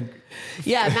leaving, I think.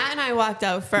 Yeah, Matt and I walked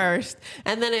out first,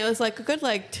 and then it was like a good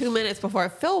 2 minutes before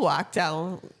Phil walked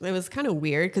out. It was kind of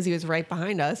weird because he was right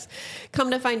behind us.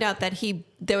 Come to find out that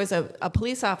there was a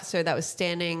police officer that was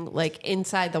standing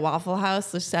inside the Waffle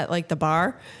House, just at the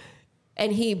bar,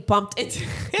 and he bumped into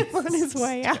him on his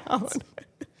way out.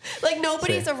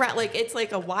 Nobody's around. It's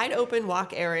a wide open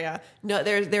walk area. No,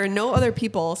 there are no other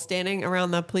people standing around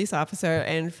the police officer,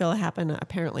 and Phil happened to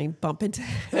apparently bump into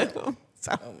him.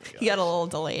 So he got a little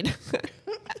delayed.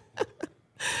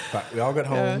 But we all got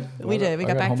home. We did. We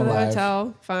got back to the alive.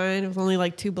 hotel. Fine. It was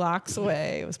only 2 blocks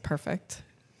away. It was perfect.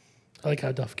 I like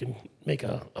how Duff can make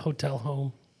a hotel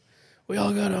home. We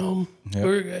all got home. Yep. We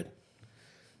were good.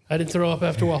 I didn't throw up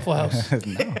after Waffle House.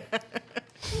 No.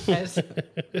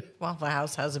 Waffle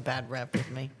House has a bad rep with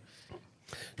me.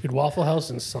 Dude, Waffle House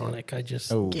and Sonic. I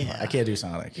can't do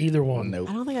Sonic. Either one. Nope.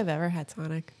 I don't think I've ever had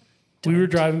Sonic. We were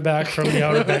driving back from the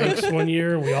Outer Banks one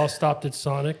year, and we all stopped at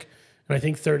Sonic. And I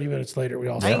think 30 minutes later, we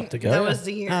all stopped together. That was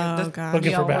the year. Oh, God. Looking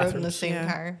we for all rode in bathrooms. the same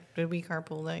Yeah. car. Did we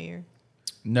carpool that year?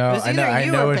 No, It was I know. either I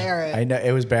you know. or It, Barrett. I know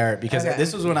it was Barrett because Okay.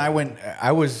 this was when I went.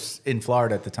 I was in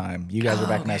Florida at the time. You guys were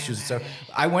back in Massachusetts, so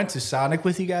I went to Sonic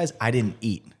with you guys. I didn't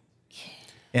eat,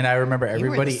 and I remember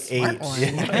everybody smart ate. one.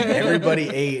 Yeah, everybody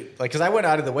ate, because I went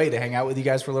out of the way to hang out with you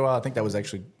guys for a little while. I think that was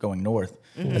actually going north,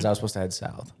 as I was supposed to head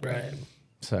south. Right.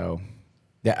 So,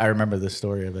 yeah, I remember the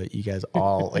story of it. You guys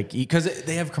all because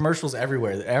they have commercials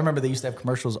everywhere. I remember they used to have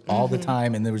commercials all the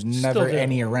time, and there was never do.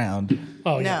 any around.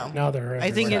 Oh, yeah. No. Now they're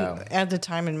I think everywhere. at the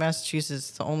time in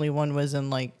Massachusetts, the only one was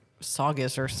in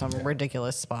Saugus or some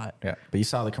ridiculous spot. Yeah, but you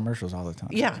saw the commercials all the time.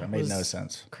 Yeah, so it it made was- no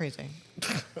sense. Crazy.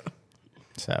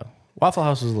 So Waffle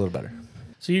House was a little better.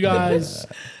 So you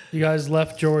guys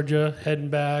left Georgia, heading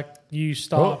back. You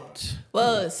stopped.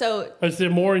 Well, so Is there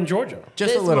more in Georgia?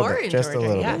 Just a there's little more bit. in Just Georgia. a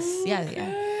little yes. bit. Yeah.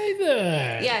 Hey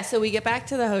there. Yeah. So we get back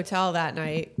to the hotel that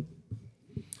night,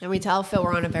 and we tell Phil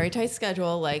we're on a very tight schedule.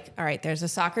 All right, there's a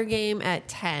soccer game at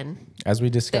 10. As we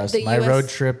discussed, The my US road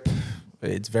trip,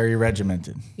 it's very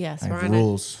regimented. Yes, I we're have on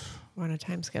rules. We're on a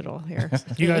time schedule here.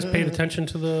 You guys paid attention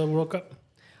to the World Cup?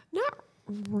 Not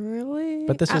really.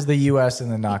 But this was the U.S. in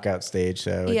the knockout stage,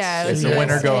 so it's, Yeah, it it's was a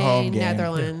winner go USA, home game.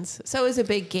 Netherlands. So it was a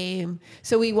big game.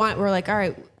 So we're like, all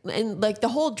right, and the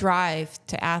whole drive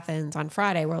to Athens on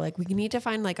Friday, we're like, we need to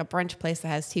find a brunch place that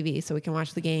has TV so we can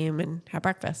watch the game and have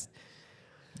breakfast.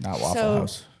 Not Waffle So-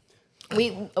 House.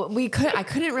 I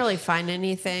couldn't really find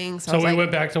anything. So, I So was we like,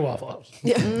 went back to Waffle House.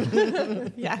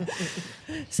 yeah.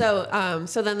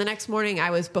 So then the next morning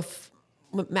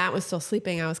Matt was still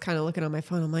sleeping. I was kind of looking on my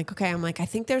phone. I'm like, I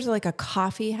think there's a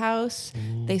coffee house.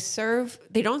 They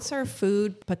don't serve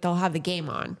food, but they'll have the game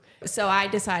on. So I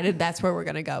decided that's where we're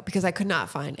going to go because I could not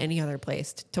find any other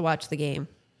place to watch the game.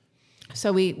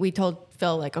 So we told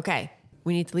Phil okay,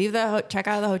 we need to leave check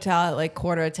out of the hotel at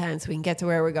 9:45 so we can get to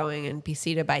where we're going and be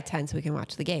seated by 10 so we can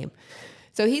watch the game.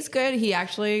 So he's good. He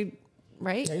actually,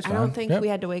 right? Yeah, he's I don't fine. think Yep. we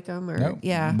had to wake him or Nope.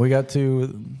 yeah. We got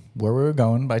to where we were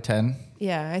going by 10,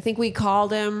 Yeah, I think we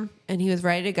called him and he was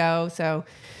ready to go. So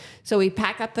we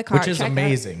packed up the car, which is checked out-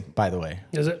 amazing, by the way.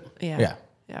 Is it? Yeah,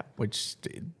 Yeah. Which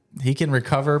he can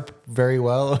recover very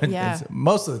well. Yeah.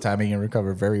 Most of the time, he can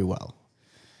recover very well,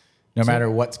 no matter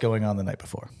what's going on the night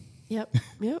before. Yep.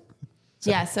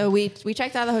 Yeah. So we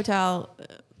checked out of the hotel,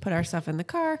 put our stuff in the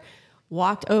car,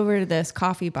 walked over to this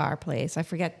coffee bar place. I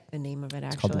forget the name of it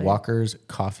actually. Called Walker's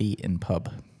Coffee and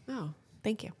Pub. Oh,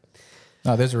 thank you.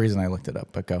 No, there's a reason I looked it up,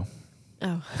 but go.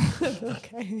 Oh,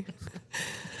 okay.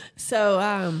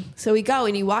 So we go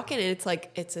and you walk in and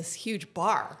it's this huge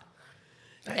bar,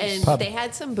 and Pub. they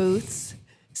had some booths.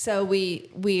 So we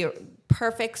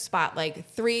perfect spot,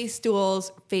 3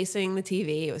 stools facing the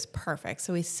TV. It was perfect.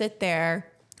 So we sit there.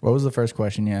 What was the first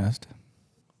question you asked?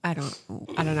 I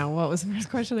don't know. What was the first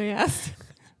question I asked?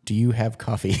 Do you have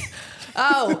coffee?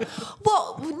 Oh,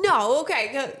 well, no.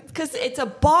 Okay. Because it's a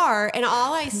bar and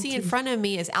all I see in front of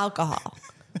me is alcohol.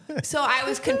 So I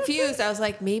was confused. I was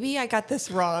like, maybe I got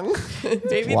this wrong.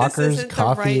 Maybe Walker's this isn't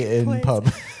Coffee the right and place.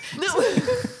 Pub.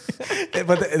 No.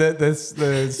 But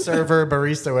the server,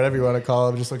 barista, whatever you want to call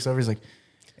him, just looks over. He's like,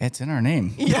 it's in our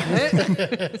name.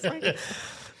 Yeah.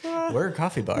 We're a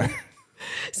coffee bar.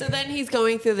 So then he's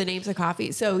going through the names of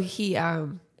coffee. So he,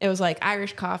 it was like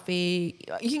Irish coffee.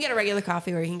 You can get a regular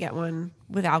coffee or you can get one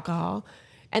with alcohol.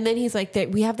 And then he's like,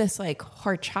 we have this like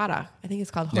horchata. I think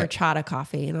it's called horchata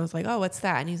coffee. And I was like, oh, what's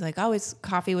that? And he's like, oh, it's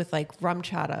coffee with like rum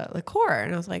chata liqueur.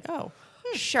 And I was like, oh,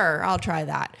 sure, I'll try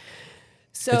that.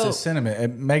 So It's a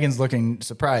cinnamon. Megan's looking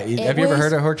surprised. Have you ever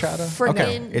heard of horchata?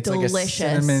 It's It's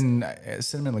delicious. like a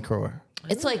cinnamon liqueur.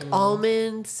 It's like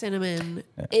almond, cinnamon.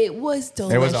 It was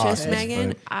delicious, awesome,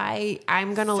 Megan. but-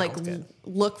 I'm gonna like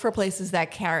look for places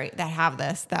that have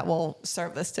this that will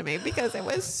serve this to me because it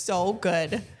was so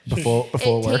good. Before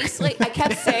It work. tastes like I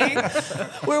kept saying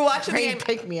we're watching the Train, game.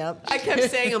 pick me up. I kept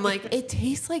saying I'm like it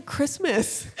tastes like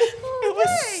Christmas. It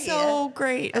was so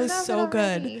great. It was love so it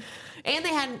good. already. And they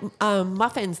had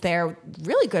muffins there,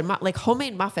 really good, like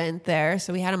homemade muffin there.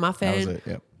 So we had a muffin. That was it,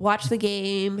 yep. Watched the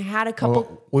game. Had a couple.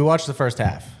 Well, we watched the first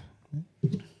half.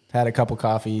 Had a couple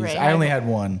coffees. Right. I only had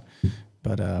one,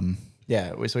 but so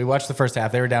we watched the first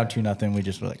half. They were down 2-0. We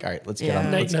just were like, all right, let's get Yeah.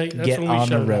 on. Night, Let's night. That's get when we on shut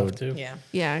the it off, road. too. Yeah.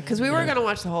 Yeah, because we were going to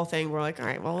watch the whole thing. We're like, all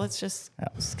right, well, let's just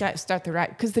start the ride.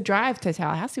 Because the drive to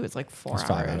Tallahassee was like 4 It's hours.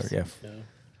 5 hours. Yeah.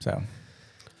 So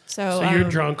So, So you're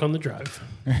drunk on the drive.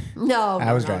 No,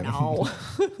 I was no, driving. no.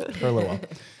 for a little while.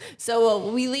 So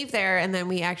we leave there, and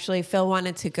then Phil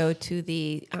wanted to go to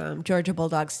the Georgia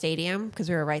Bulldog Stadium because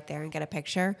we were right there and get a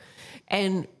picture.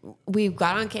 And we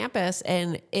got on campus,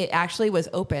 and it actually was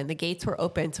open. The gates were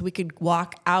open, so we could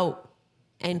walk out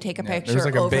and take a picture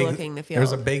overlooking the field. There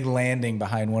was a big landing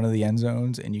behind one of the end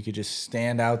zones, and you could just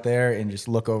stand out there and just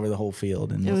look over the whole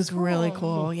field. And It was really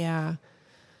cool, yeah.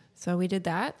 So we did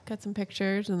that, got some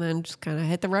pictures, and then just kind of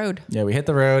hit the road. Yeah, we hit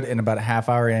the road, and about a half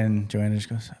hour in, Joanna just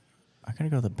goes, I gotta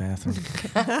go to the bathroom.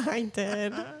 I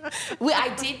did.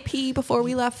 I did pee before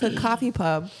we left the coffee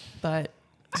pub, but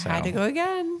I had to go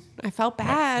again. I felt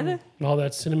bad. And all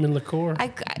that cinnamon liqueur.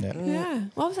 Yeah.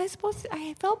 What was I supposed to?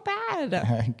 I felt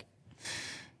bad.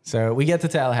 So we get to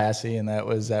Tallahassee, and that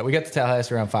was we got to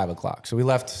Tallahassee around 5 o'clock. So we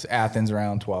left Athens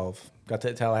around 12. Got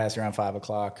to Tallahassee around 5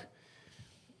 o'clock.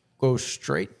 Go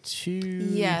straight to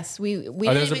Yes, we there's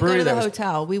didn't a even brewery go to the that was-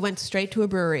 hotel. We went straight to a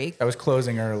brewery. I was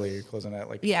closing early, closing at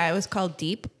like Yeah, it was called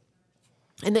Deep.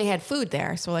 And they had food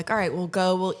there. So we're like, all right,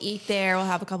 we'll eat there. We'll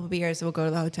have a couple beers. And we'll go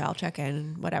to the hotel, check in,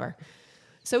 and whatever.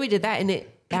 So we did that. And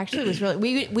it actually was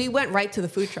really, we went right to the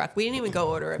food truck. We didn't even go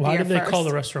order a Why beer did they first. call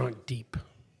the restaurant Deep?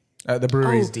 the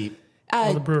brewery's deep.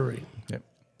 The brewery. Yep.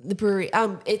 The brewery,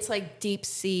 it's like deep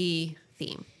sea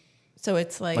theme. So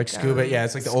it's like Scuba, yeah,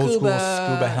 it's like the old school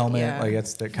scuba helmet. yeah. Like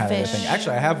that's the kind of Fish. thing.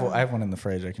 Actually, I have one in the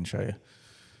fridge. I can show you.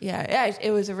 Yeah, it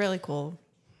was a really cool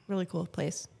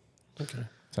place. Okay.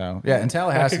 So yeah, and That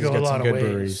Tallahassee's could go a got some lot good of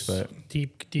breweries, ways. but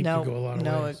Deep No, could go a lot of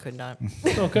no, ways. it could not.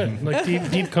 Oh, good. Like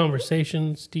deep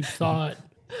conversations, deep thought.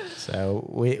 so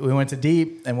we went to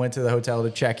Deep and went to the hotel to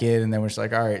check in, and then we're just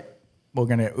like, all right, we're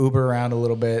gonna Uber around a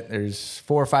little bit. There's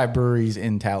 4 or 5 breweries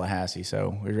in Tallahassee,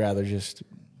 so we'd rather just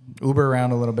Uber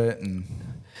around a little bit and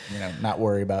not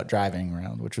worry about driving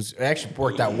around, which was it actually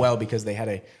worked out well because they had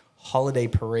a holiday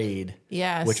parade,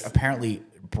 Yes. which apparently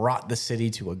brought the city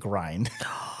to a grind.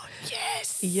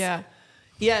 Yeah.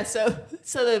 Yeah, so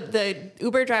the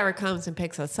Uber driver comes and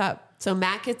picks us up. So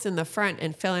Matt gets in the front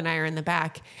and Phil and I are in the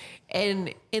back.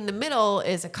 And in the middle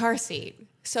is a car seat.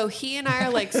 So he and I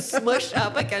are like smushed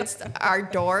up against our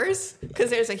doors because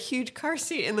there's a huge car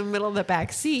seat in the middle of the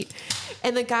back seat.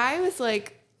 And the guy was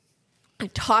like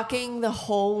talking the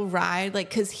whole ride, like,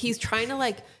 because he's trying to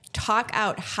like talk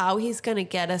out how he's going to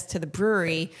get us to the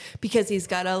brewery because he's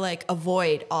got to like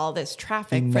avoid all this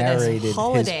traffic for narrated this his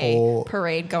holiday whole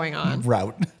parade going on.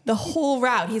 Route. The whole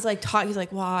route. He's like, he's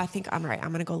like, well, I think I'm right. I'm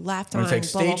going to go left I'm on gonna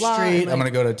take blah, blah, State blah. Street. And, I'm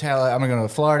like, gonna go to I'm gonna go to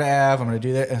Florida Ave. I'm gonna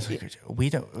do that. And it's like we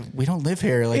don't live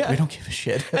here. Like we don't give a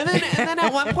shit. and then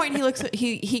at one point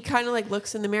he kind of like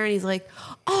looks in the mirror and he's like,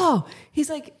 oh, he's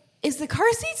like, is the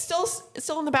car seat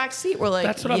still in the back seat? We're like,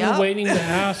 That's what I've "Yep." been waiting to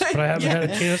ask, but I haven't had a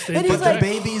chance to. And he's But the like-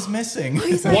 baby's missing. What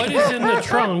is in the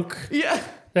trunk Yeah.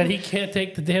 that he can't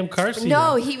take the damn car seat? No,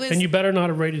 out? he was- And you better not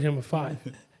have rated him a 5.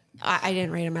 I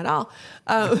didn't rate him at all.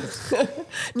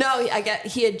 No,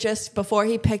 he had just, before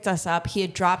he picked us up, he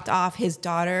had dropped off his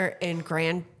daughter and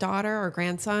granddaughter or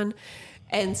grandson.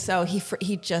 And so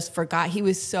he just forgot. He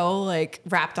was so like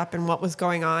wrapped up in what was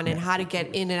going on and how to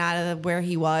get in and out of where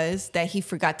he was that he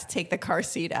forgot to take the car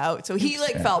seat out. So he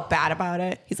like felt bad about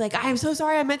it. He's like, I'm so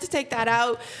sorry. I meant to take that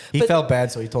out. He felt bad,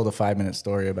 so he told a 5-minute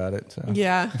story about it. So.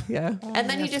 Yeah. And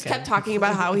then he just kept talking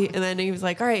about how and then he was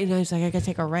like, all right. And I was like, I got to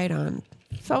take a ride on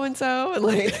so-and-so. And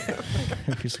like,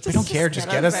 we don't care. Just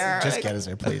get us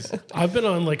there, please. I've been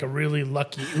on like a really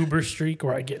lucky Uber streak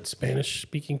where I get Spanish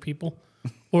speaking people.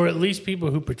 Or at least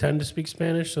people who pretend to speak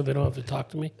Spanish so they don't have to talk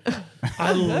to me.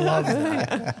 I love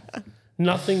that.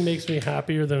 Nothing makes me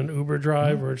happier than an Uber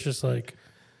drive where it's just like,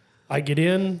 I get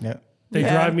in, they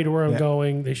drive me to where I'm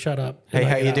going, they shut up. Hey,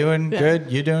 how you doing? Good?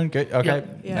 You doing? Good? Okay.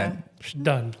 Yeah.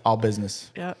 Done. All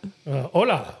business. yeah.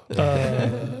 Hola.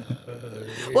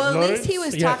 Well, at least he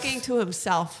was talking to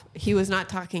himself. He was not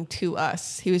talking to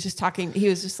us. He was just talking. He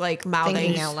was just like mouthing.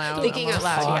 Thinking out loud. Thinking out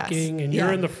loud, Talking, and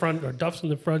you're in the front, or Duff's in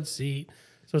the front seat.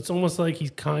 So it's almost like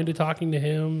he's kind of talking to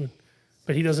him,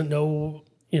 but he doesn't know,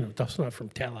 Duff's not from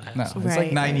Tallahassee. No, it's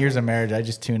like 9 years of marriage. I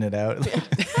just tune it out.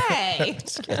 Hey.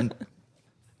 Just kidding.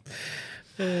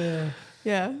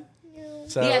 Yeah.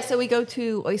 So we go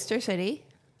to Oyster City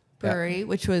Brewery,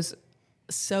 which was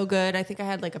so good. I think I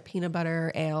had like a peanut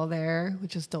butter ale there,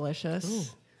 which is delicious. Ooh.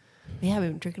 Yeah, we've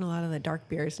been drinking a lot of the dark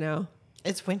beers now.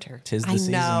 It's winter. 'Tis the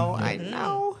season. I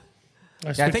know.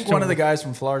 I think one of the guys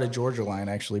from Florida Georgia line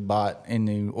actually bought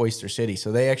into Oyster City.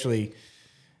 So they've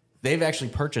actually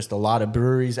purchased a lot of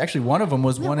breweries. Actually, one of them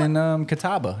was one in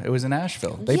Catawba. It was in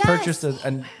Asheville. They purchased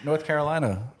a North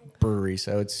Carolina brewery.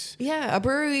 So it's... Yeah, a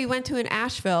brewery we went to in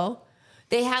Asheville.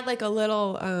 They had like a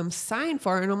little sign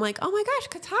for it. And I'm like, oh my gosh,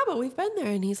 Catawba, we've been there.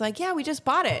 And he's like, yeah, we just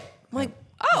bought it. I'm like,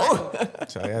 oh.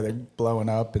 So yeah, they're blowing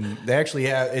up. And they actually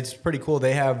have... It's pretty cool.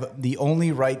 They have the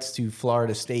only rights to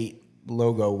Florida State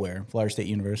logo wear, Florida State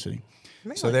University.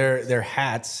 Really? So their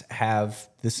hats have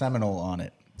the Seminole on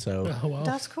it. So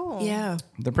that's cool. Yeah,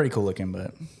 they're pretty cool looking,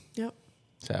 but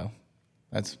so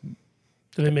that's.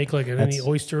 Do they make like any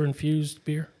oyster infused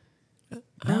beer?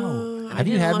 No. Have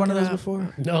you had one of those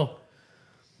before? No.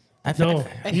 No.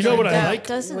 You know what I like?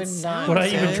 Doesn't sound Would I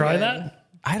even try that?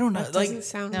 I don't know. That doesn't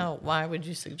sound. No, why would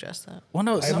you suggest that? Well,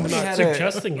 no, I'm not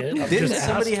suggesting it. Didn't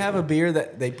somebody have a beer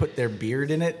that they put their beard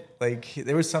in it? Like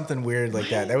there was something weird like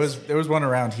that. There was one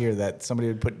around here that somebody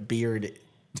would put beard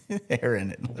hair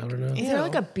in it. I don't know. Is there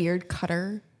like a beard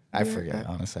cutter? I forget.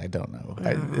 Honestly, I don't know.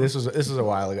 This was a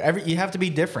while ago. You have to be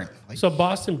different. Like, so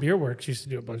Boston Beer Works used to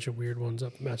do a bunch of weird ones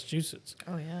up in Massachusetts.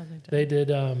 Oh yeah, they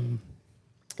did.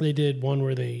 They did one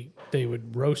where they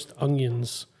would roast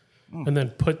onions and then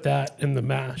put that in the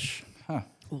mash.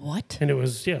 What? And it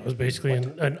was basically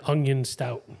an onion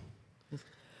stout.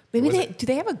 Maybe do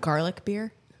they have a garlic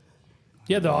beer?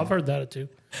 Yeah, I've heard that too.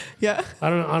 Yeah.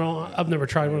 I've never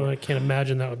tried one. I can't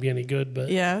imagine that would be any good, but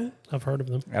I've heard of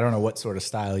them. I don't know what sort of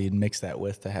style you'd mix that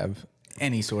with to have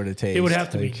any sort of taste. It would have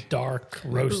to be dark,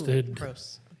 roasted. Ooh,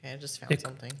 gross. Okay, I just found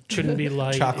something. Shouldn't be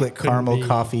light. Chocolate, caramel,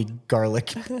 coffee,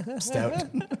 garlic, stout,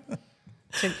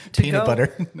 peanut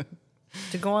butter.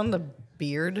 To go on the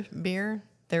beard beer,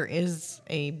 there is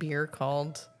a beer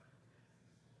called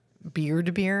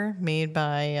Beard Beer made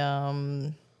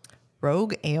by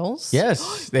Rogue Ales.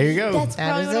 Yes, there you go. That's That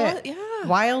probably is what it. it was. Yeah.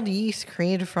 Wild yeast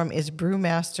created from its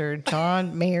brewmaster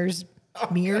John Mears.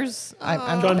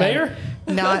 I'm John Mayer?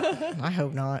 Not. I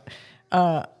hope not.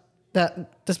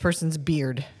 That this person's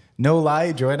beard. No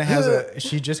lie, Joanna has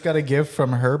she just got a gift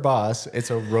from her boss. It's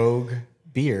a Rogue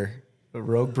beer, a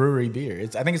Rogue Brewery beer.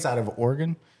 I think it's out of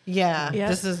Oregon. Yeah.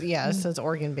 This is it says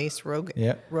Oregon-based Rogue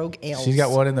Ales. She's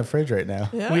got one in the fridge right now.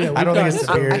 Yeah. Well, I don't think it's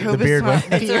the beard. I hope the beard it's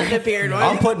one. not It's the beard one.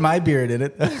 I'm putting my beard in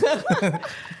it.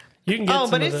 You can get some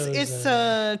but of it's those,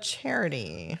 a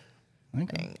charity Okay.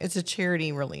 thing. It's a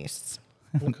charity release.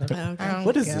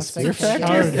 What is this? Fear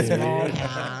Factor?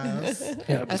 That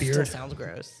still beard. sounds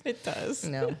gross. It does.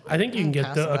 No. I think you can get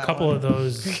Pass on a that couple one. of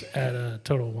those at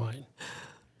Total Wine.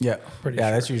 Yeah, Pretty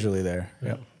that's sure. usually there.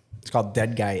 Yeah. It's called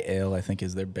Dead Guy Ale, I think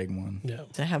is their big one. Yeah.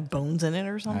 Does it have bones in it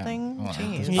or something?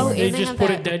 Jeez. Oh, they and they just have put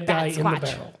a that dead guy bat in the squatch.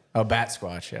 barrel. Oh, Bat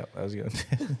Squatch. Yeah, that was good.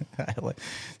 I like-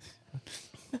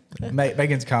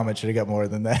 Megan's comment should have got more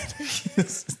than that.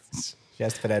 She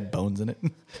asked if it had bones in it.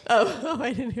 Oh,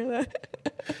 I didn't hear that.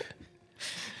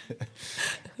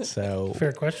 So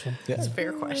Fair question. It's a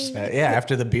fair question.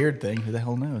 after the beard thing, who the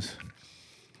hell knows?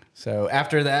 So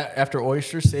after that, after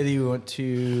Oyster City, we went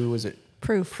to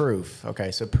Proof.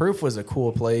 Okay, so Proof was a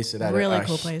cool place. It had Really a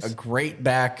cool place. A great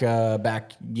backyard,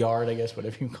 I guess,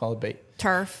 whatever you call it.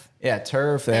 Turf. Yeah,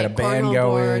 turf. They had a cornhole band boards,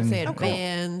 going. They had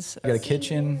bands. They got a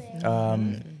kitchen.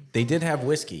 They did have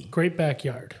whiskey. Great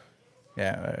backyard.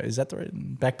 Yeah, is that the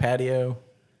right back patio?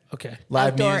 Okay.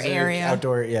 Live Outdoor music, area.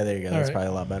 Outdoor. Yeah, there you go. That's right. probably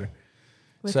a lot better.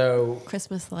 With So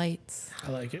Christmas lights.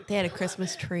 I like it. They had a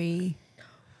Christmas tree.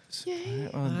 well,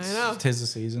 I know. 'tis the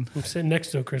season. I'm sitting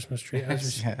next to a Christmas tree. As we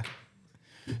speak. Yeah.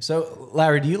 So,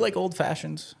 Larry, do you like old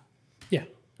fashions? Yeah.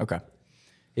 Okay.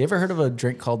 You ever heard of a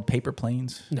drink called paper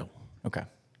planes? No. Okay.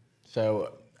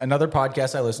 So another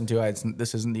podcast I listen to.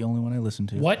 This isn't the only one I listen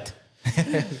to. What?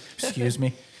 Excuse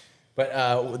me.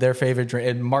 But their favorite drink,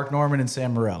 and Mark Norman and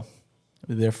Sam Morrell.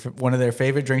 One of their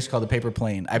favorite drinks called the paper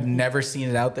plane. I've never seen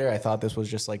it out there. I thought this was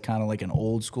just like kind of like an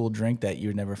old school drink that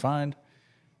you'd never find.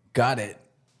 Got it,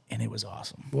 and it was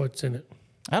awesome. What's in it?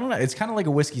 I don't know. It's kind of like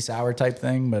a whiskey sour type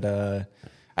thing, but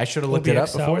I should have looked it up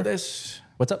OBX before sour? this.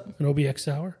 What's up? An OBX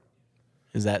sour?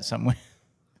 Is that something?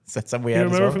 Is that something we You had?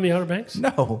 remember from the Outer Banks?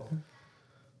 No.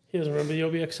 He doesn't remember the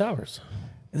OBX sours.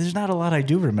 There's not a lot I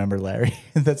do remember, Larry.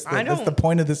 That's the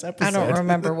point of this episode. I don't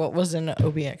remember what was in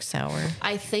OBX sour.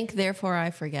 I think, therefore,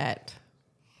 I forget.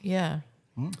 Yeah.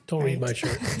 Don't read my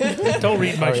shirt. Don't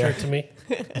read my shirt to me.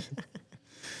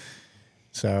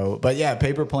 So, but yeah,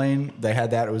 paper plane. They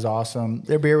had that. It was awesome.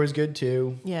 Their beer was good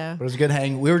too. Yeah. But it was a good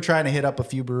hang. We were trying to hit up a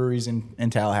few breweries in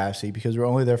Tallahassee because we were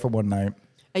only there for one night.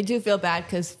 I do feel bad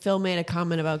because Phil made a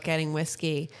comment about getting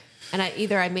whiskey. And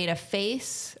I made a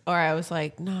face or I was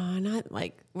like, no, not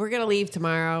like, we're going to leave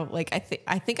tomorrow. Like,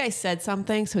 I think I said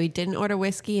something. So he didn't order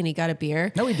whiskey and he got a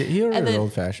beer. No, he did. He ordered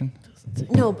old fashioned.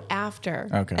 No, after.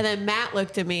 Okay. And then Matt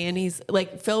looked at me and he's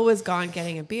like, Phil was gone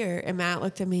getting a beer. And Matt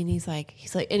looked at me and he's like,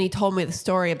 and he told me the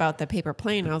story about the paper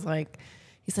plane. I was like,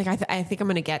 he's like, I think I'm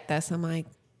going to get this. I'm like,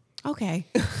 okay.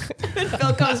 And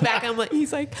Phil comes back.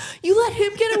 He's like, you let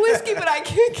him get a whiskey, but I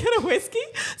can't get a whiskey.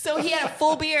 So he had a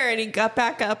full beer and he got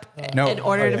back up and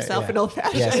ordered himself an old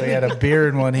fashioned. Yeah, so he had a beer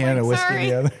in one hand, Like, a whiskey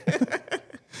in the sorry. other.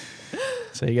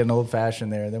 So you get an old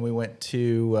fashioned there. Then we went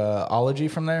to Ology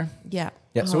from there. Yeah.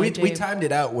 Yeah, so we timed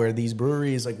it out where these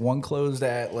breweries, like one closed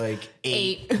at like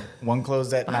 8, one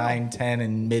closed at 9, 10,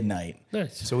 and midnight.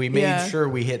 Nice. So we made sure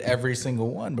we hit every single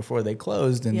one before they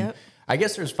closed. And I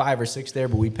guess there's 5 or 6 there,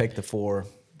 but we picked the 4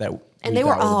 that and we they were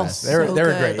thought were all the best. so They were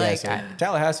good. great. Like, Yeah, so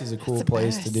Tallahassee's a cool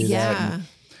place to do that. Yeah. And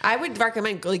I would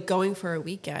recommend like going for a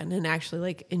weekend and actually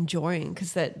like enjoying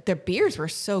because their beers were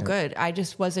so good. I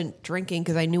just wasn't drinking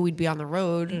because I knew we'd be on the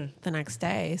road the next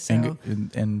day. So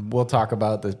and we'll talk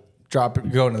about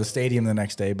going to the stadium the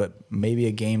next day, but maybe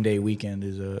a game day weekend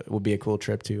would be a cool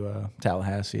trip to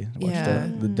Tallahassee. Watch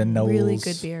the Knowles. Really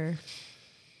good beer.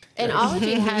 And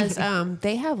Ology has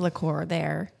they have liqueur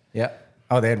there. Yeah.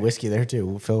 Oh, they had whiskey there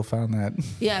too. Phil found that.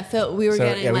 Yeah, Phil. We were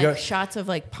getting shots of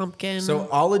like pumpkin. So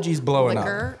Ology's blowing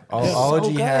liquor. up.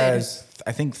 Ology has,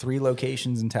 I think, 3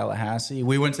 locations in Tallahassee.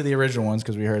 We went to the original ones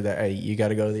because we heard that, hey, you got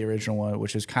to go to the original one,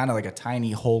 which is kind of like a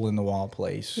tiny hole in the wall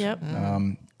place. Yep.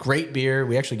 Great beer.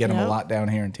 We actually get them a lot down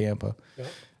here in Tampa. Yep.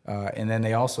 And then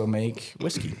they also make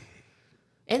whiskey.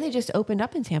 And they just opened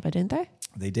up in Tampa, didn't they?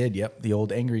 They did. Yep. The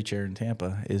old Angry Chair in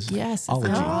Tampa is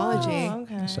Ology. Ology. Oh,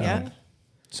 okay. So, Yeah.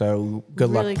 So good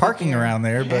Really luck good parking beer. around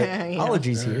there, but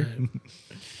Ology's here.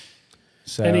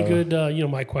 So Any good,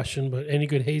 my question, but any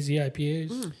good hazy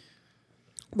IPAs?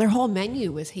 Their whole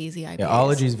menu was hazy IPAs. Yeah,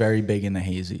 Ology's very big in the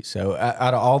hazy. So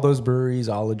out of all those breweries,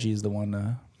 Ology is the one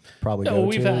to probably go to.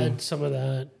 We've had some of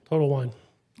that. Total Wine.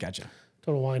 Gotcha.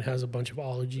 Total Wine has a bunch of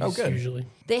Ologies good. usually.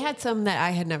 They had some that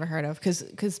I had never heard of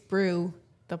because Brew,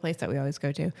 the place that we always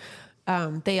go to,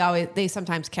 they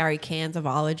sometimes carry cans of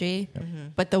Ology,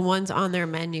 but the ones on their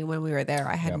menu when we were there,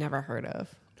 I had never heard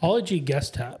of. Ology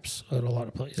guest taps at a lot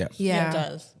of places. Yeah, It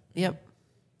does. Yep.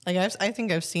 Like I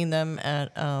think I've seen them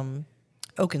at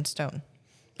Oak and Stone.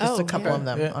 Just a couple of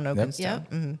them on Oak and Stone.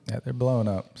 Yeah. Mm-hmm. Yeah, they're blowing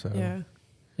up. So Yeah.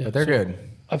 but they're good.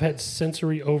 I've had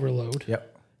Sensory Overload. Yep.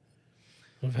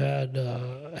 I've had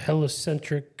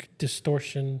Heliocentric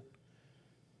Distortion.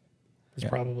 It's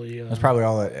probably That's probably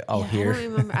all I here. don't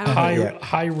remember. I don't know.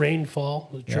 high Rainfall,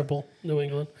 the triple New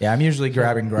England. Yeah, I'm usually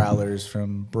grabbing growlers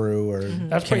from Brew or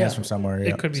cans from somewhere.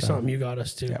 It could be something you got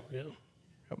us to. Yep.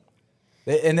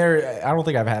 Yeah. And I don't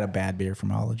think I've had a bad beer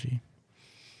from Ology.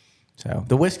 So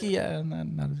the whiskey,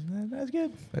 not as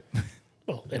good. But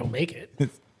Well, they don't make it.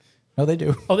 no, they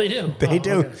do. Oh, they do. They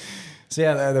do. Okay. So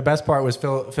yeah, the best part was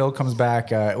Phil comes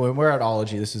back when we're at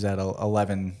Ology. This is at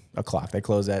 11 o'clock. They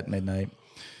close at midnight.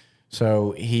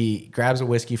 So he grabs a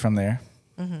whiskey from there.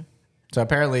 Mm-hmm. So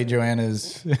apparently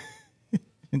Joanna's.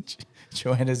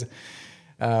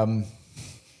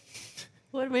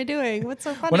 What am I doing? What's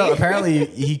so funny? Well, no, apparently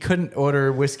he couldn't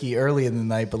order whiskey early in the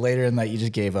night, but later in the night you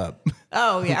just gave up.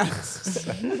 Oh yeah.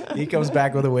 He comes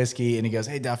back with a whiskey and he goes,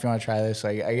 "Hey Duff, you want to try this?" So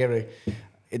I give it.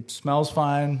 It smells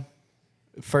fine.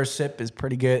 First sip is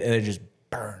pretty good, and it just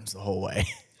burns the whole way.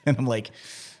 And I'm like,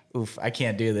 oof, I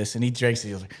can't do this. And he drinks it.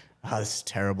 He's like, oh, this is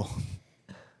terrible.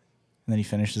 And then he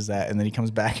finishes that. And then he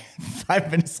comes back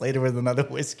 5 minutes later with another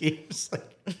whiskey. Just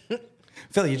like,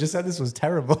 Phil, you just said this was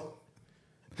terrible.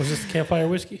 Was this the campfire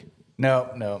whiskey?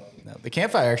 No. The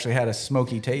campfire actually had a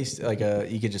smoky taste. Like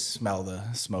you could just smell the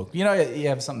smoke. You know, you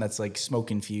have something that's like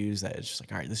smoke infused that it's just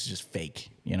like, all right, this is just fake.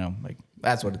 You know, like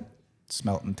that's what it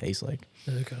smelled and tastes like.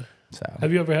 Okay. So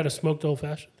Have you ever had a smoked old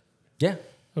fashioned? yeah.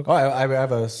 Okay. Oh,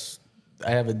 I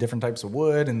have a different types of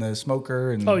wood and the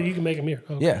smoker and You can make them here.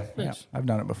 Okay. yeah, Nice. I've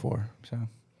done it before. So Have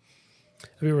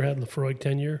you ever had Lefroy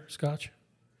 10-year Scotch?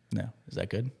 no, is that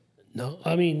good? No.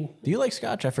 I mean, Do you like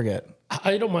Scotch? I forget.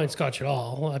 I don't mind Scotch at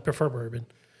all. I prefer bourbon,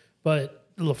 but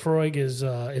Lefroy is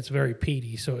it's very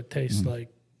peaty, so it tastes like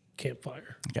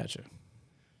campfire. Gotcha.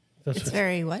 That's It's what-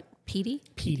 very what? Peaty?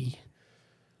 peaty.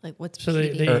 Like what's So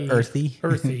peaty? Earthy.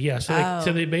 Earthy, yeah.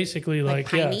 So they basically Like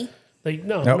piney?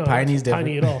 No, Nope, no, piny's not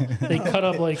piney at all. They cut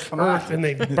up like earth and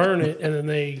they burn it, and then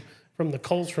they from the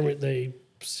coals from it they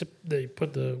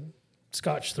put the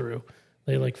Scotch through.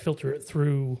 They like filter it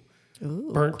through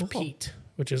burnt peat,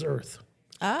 which is earth,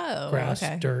 Oh, grass,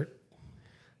 okay. dirt.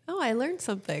 Oh, I learned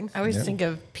something. I always think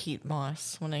of peat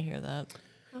moss when I hear that.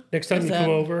 Next time Is you that-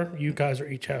 come over, you guys are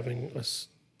each having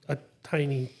a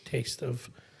tiny taste of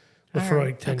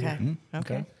Lefroy 10. Okay.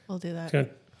 Okay. We'll do that.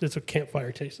 It's what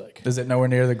campfire tastes like. Is it nowhere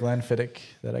near the Glenfiddich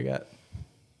that I got?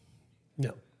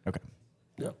 No, Okay.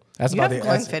 no. That's You about have the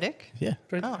that's- Glenfiddich? Yeah.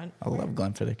 Oh, I love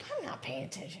Glenfiddich. I'm not paying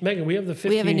attention. Megan, we have the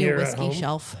 15 We have a new year at whiskey home.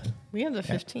 shelf. We have the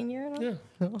 15-year now?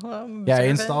 Yeah. Yeah, I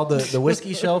installed the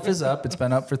whiskey shelf is up. It's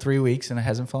been up for 3 weeks and it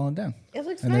hasn't fallen down. It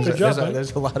looks And nice. Good job, buddy.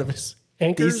 there's a lot of us.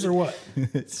 Anchors or what?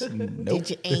 Nope. Did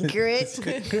you anchor it?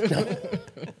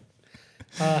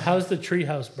 How's the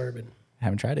treehouse bourbon?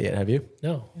 Haven't tried it yet. Have you?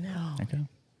 No, No. Okay.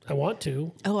 I want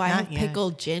to. Oh, I Not have yet.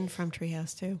 pickled gin from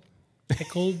Treehouse too.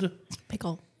 Pickled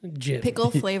gin.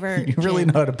 Pickle flavor. You really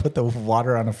gin. know how to put the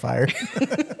water on a fire.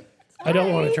 I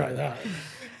don't want to try that.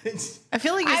 I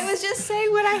feel like I was just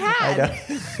saying what I had.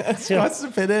 That's what's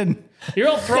to fit in. You're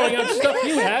all throwing out stuff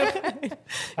you have.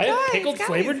 I have pickled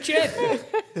flavored gin.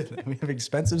 We have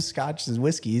expensive scotches and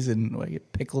whiskeys and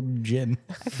like pickled gin.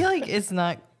 I feel like it's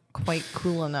not quite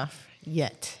cool enough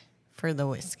yet for the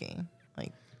whiskey.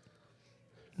 Like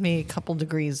maybe a couple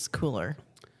degrees cooler.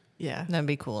 Yeah. That'd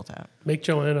be cool with that. Make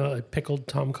Joanna a pickled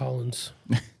Tom Collins.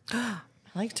 I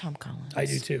like Tom Collins. I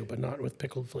do too, but not with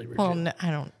pickled flavored Well, gin. no,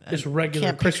 I don't. Just I regular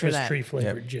can't picture Christmas that. tree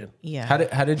flavored gin. Yeah.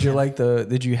 How did you like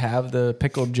did you have the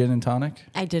pickled gin and tonic?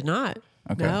 I did not.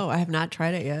 Okay. No, I have not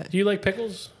tried it yet. Do you like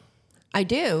pickles? I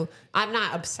do. I'm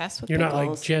not obsessed with You're pickles. not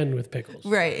like Jen with pickles.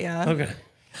 Right, yeah. Okay.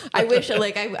 I wish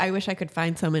I wish I could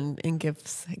find some and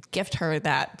gift her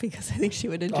that because I think she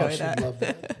would enjoy Oh, she'd that. love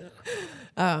that.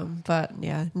 But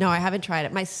yeah, no, I haven't tried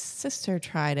it. My sister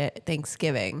tried it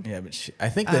Thanksgiving. Yeah, but I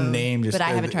think the name just. but I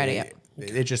haven't tried it yet.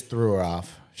 It just threw her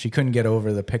off. She couldn't get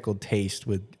over the pickled taste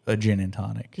with a gin and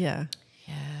tonic. Yeah.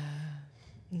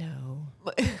 No.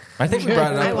 I think we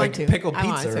brought it I up want like to. pickled I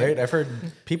want pizza, to. right? I've heard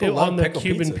people It- love on the pickled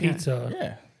Cuban pizza. pizza.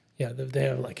 Yeah. Yeah, they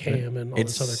have like ham and all It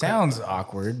this other sounds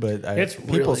awkward, but It's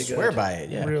people really swear good. by it.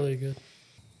 Yeah. Really good.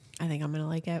 I think I'm gonna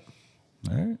like it.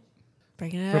 All right.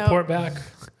 Bringing it Report out. back.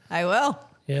 I will.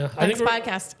 Yeah. I Next think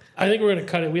podcast. I think we're gonna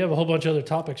cut it. We have a whole bunch of other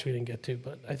topics we didn't get to,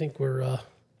 but I think we're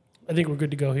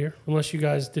good to go here. Unless you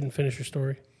guys didn't finish your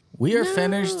story. We are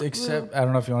finished, except I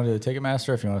don't know if you want to do the Ticketmaster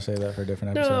or if you want to say that for a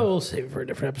different episode. No, we'll save it for a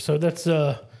different episode. That's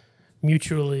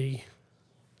mutually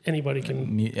anybody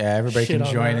can. Yeah, everybody Shit can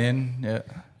on join that. in. Yeah.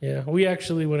 Yeah, we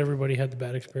actually, when everybody had the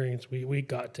bad experience, we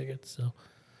got tickets. So,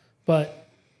 but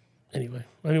anyway,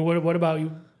 I mean, what about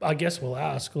you? I guess we'll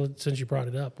ask since you brought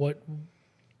it up. What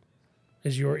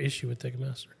is your issue with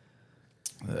Ticketmaster?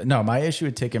 No, my issue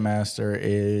with Ticketmaster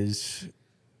is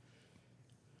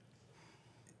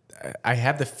I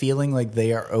have the feeling like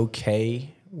they are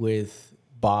okay with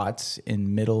bots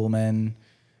and middlemen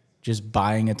just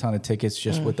buying a ton of tickets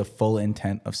just with the full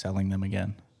intent of selling them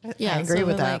again. Yeah, I agree so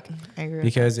with like- that. I agree.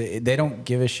 Because they don't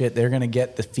give a shit. They're going to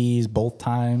get the fees both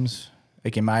times.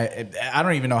 Like I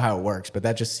don't even know how it works, but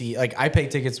that just like I pay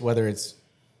tickets whether it's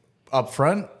up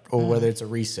front or whether it's a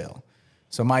resale.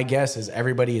 So my guess is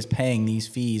everybody is paying these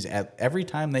fees at every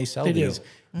time they sell They do. these.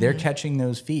 They're catching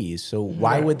those fees. So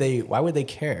why would they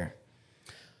care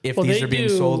if Well, these they are being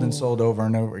do- sold and sold over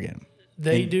and over again?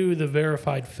 They do the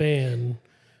verified fan,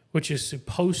 which is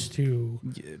supposed to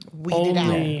Weed it out.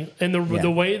 only, and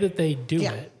the way that they do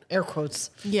Yeah. it, Air quotes.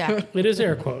 Yeah. it is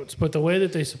air quotes, but the way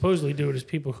that they supposedly do it is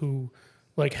people who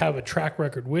like have a track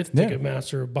record with Yeah.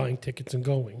 Ticketmaster of buying tickets and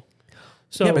going.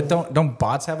 So yeah, but don't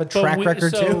bots have a track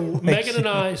record too? Megan and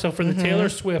I, so for the Taylor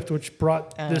Swift, which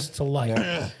brought this to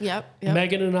light, Yep.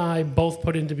 Megan and I both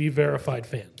put in to be verified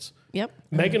fans. Yep.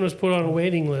 Megan was put on a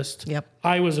waiting list. Yep.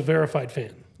 I was a verified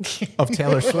fan. Of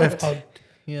Taylor Swift.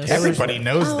 Yes. Everybody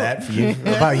knows that for you.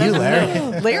 About you,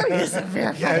 Larry. Larry is a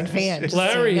verified fan. just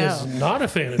Larry so you is know. not a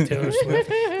fan of Taylor Swift.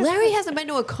 Larry hasn't been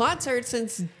to a concert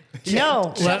since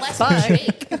No,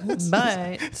 Jake.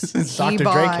 but Since Dr.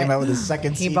 Dre came out with his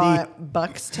second he CD. bought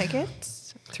Bucks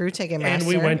tickets through Ticketmaster. And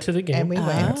we went to the game. And we Oh.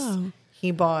 went.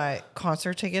 He bought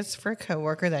concert tickets for a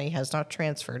coworker that he has not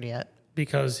transferred yet.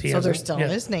 Because he So has they're still in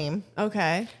his name.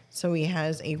 Okay. So he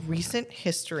has a recent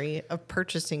history of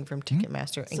purchasing from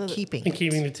Ticketmaster and keeping and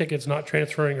keeping the tickets, not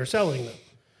transferring or selling them.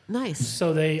 Nice.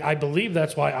 So I believe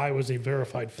that's why I was a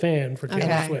verified fan for Taylor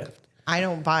Okay. Swift. I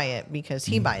don't buy it because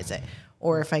he buys it.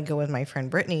 Or if I go with my friend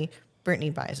Brittany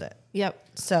buys it. Yep.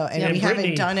 So, and Yeah, we Brittany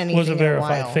haven't done anything was a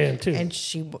verified in a while. fan, too. And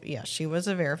she was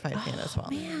a verified fan as well.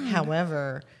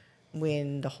 However,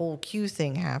 when the whole queue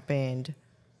thing happened,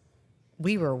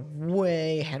 we were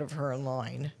way ahead of her in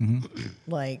line.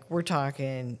 Like, we're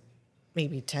talking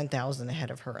maybe 10,000 ahead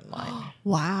of her in line.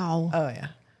 Wow. Oh, yeah.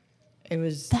 It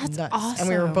was That's nuts. And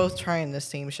we were awesome. both trying the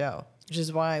same show, which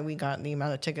is why we got the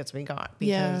amount of tickets we got.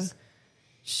 Yeah. Because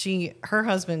her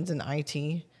husband's in IT,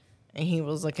 and he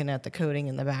was looking at the coding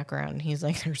in the background. And he's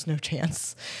like, there's no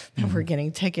chance that we're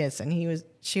getting tickets. And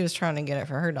she was trying to get it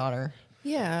for her daughter.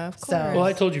 Yeah, of course. So- Well,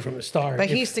 I told you from the start. But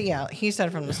if he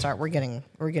said from the start, we're getting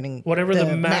whatever the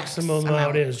max maximum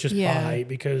amount is, just Yeah. buy,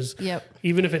 because Yep.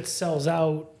 even if it sells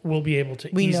out, we'll be able to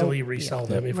We know- easily resell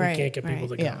them if Right, we can't get people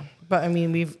right. to go. Yeah, but I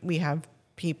mean, we have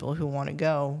people who want to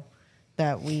go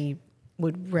that we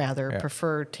would rather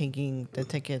prefer taking the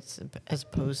tickets as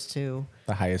opposed to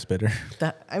The highest bidder.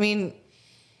 that. I mean,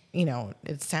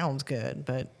 it sounds good,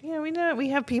 but we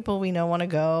have people we know want to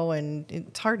go, and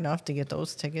it's hard enough to get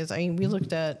those tickets. I mean, we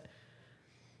looked at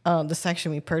the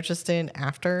section we purchased in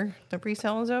after the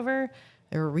pre-sale was over.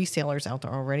 There were resellers out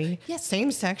there already. Yes.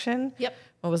 Same section. Yep.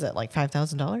 What was it, like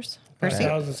 $5,000 per seat?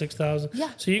 5,000, 6,000. Yeah.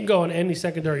 So you can go on any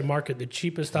secondary market. The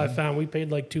cheapest I found, we paid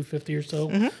like $250 or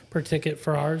so per ticket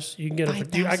for ours. You can get it for,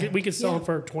 5,000. we could sell them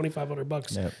for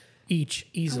 $2,500 Yep. each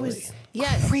easily.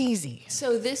 Yes. Crazy.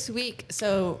 So this week,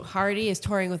 Hardy is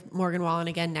touring with Morgan Wallen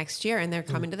again next year, and they're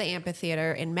coming to the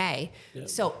amphitheater in May.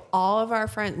 So all of our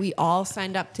friends, we all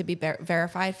signed up to be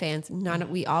verified fans.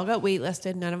 We all got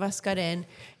waitlisted. None of us got in.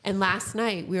 And last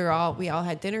night we all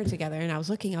had dinner together, and I was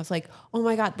like, oh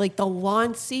my God, like the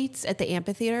lawn seats at the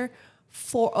amphitheater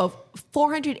of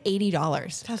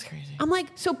 $480. That's crazy. I'm like,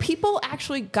 so people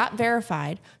actually got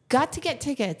verified, got to get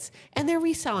tickets, and they're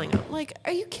reselling them. Like,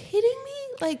 are you kidding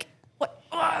me? Like, what?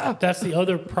 That's the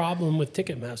other problem with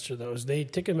Ticketmaster, though, is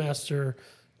Ticketmaster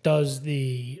does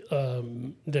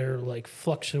their like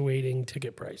fluctuating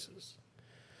ticket prices.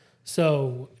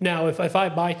 So now if I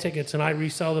buy tickets and I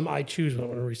resell them, I choose what I'm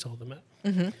going to resell them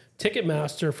at.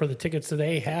 Ticketmaster, for the tickets that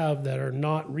they have that are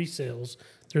not resales,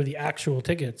 they're the actual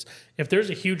tickets. If there's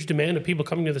a huge demand of people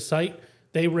coming to the site,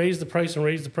 they raise the price and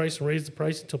raise the price and raise the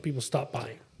price until people stop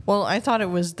buying. Well, I thought it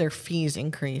was their fees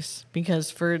increase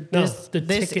because for No, this the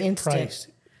this ticket instant price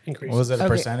increases. Was it a Okay.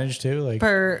 percentage too? Like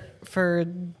for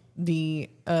the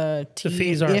The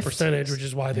fees are a gift- percentage, which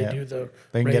is why they Yeah. do the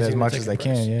They can get raising as the much as ticket they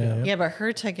can, price. yeah. Yeah, but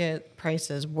her ticket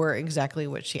prices were exactly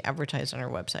what she advertised on her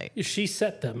website. She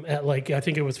set them at I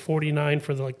think it was $49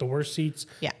 for the worst seats.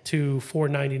 Yeah. To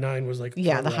 $499 was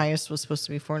Yeah, for the that. highest was supposed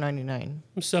to be $499.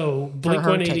 So Blink her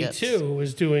 182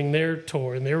 was doing their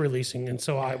tour and they're releasing, and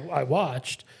so I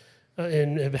watched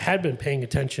and had been paying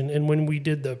attention. And when we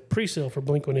did the pre-sale for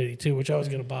Blink 182, which I was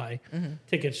going to buy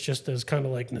tickets just as kind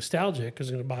of like nostalgic, because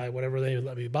I was going to buy whatever they would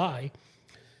let me buy.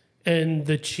 And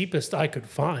the cheapest I could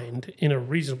find in a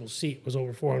reasonable seat was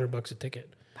over $400 a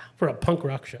ticket for a punk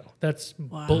rock show. That's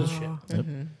bullshit.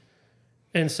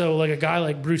 And so, like a guy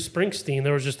like Bruce Springsteen,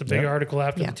 there was just a big article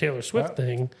after the Taylor Swift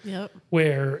thing Yep.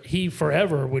 where he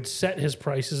forever would set his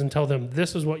prices and tell them,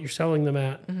 this is what you're selling them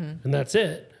at, and that's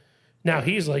it. Now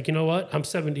he's like, you know what? I'm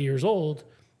 70 years old.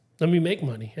 Let me make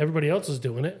money. Everybody else is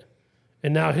doing it.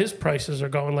 And now his prices are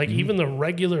going, like even the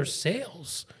regular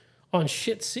sales on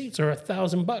shit seats are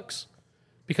 $1,000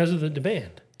 because of the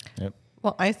demand. Yep.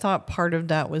 Well, I thought part of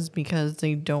that was because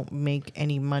they don't make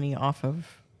any money off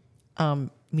of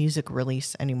music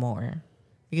release anymore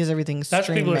because everything's That's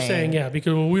what people are streaming. saying,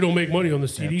 because we don't make money on the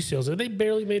CD sales. They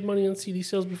barely made money on CD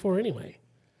sales before anyway.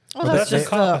 Well, But that's that's a just the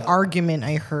cop-out. argument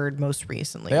I heard most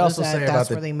recently. They was also that say about that's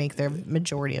the- where they make their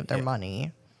majority of their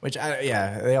money. Which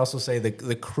they also say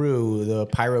the crew, the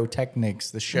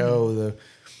pyrotechnics, the show,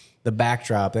 the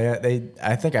backdrop.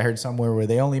 I think I heard somewhere where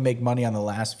they only make money on the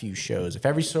last few shows. If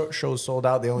every show is sold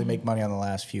out, they only make money on the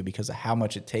last few because of how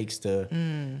much it takes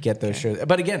to get those shows.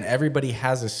 But again, everybody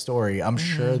has a story. I'm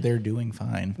sure they're doing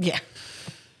fine. Yeah.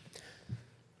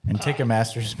 And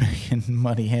Ticketmaster's making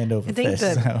money hand over fist.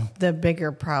 I think the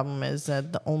bigger problem is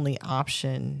that the only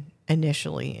option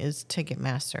initially is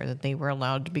Ticketmaster, that they were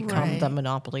allowed to become the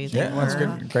monopoly they were. That's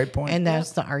a great point. And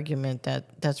that's the argument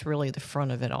that's really the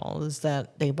front of it all, is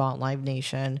that they bought Live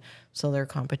Nation, so their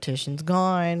competition's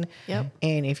gone. Yep.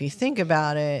 And if you think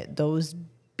about it, those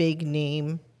big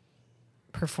name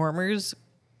performers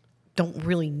don't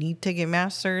really need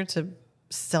Ticketmaster to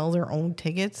sell their own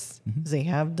tickets. They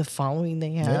have the following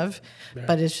they have,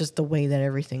 but it's just the way that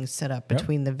everything's set up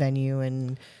between the venue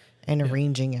and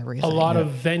arranging everything. A lot of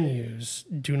venues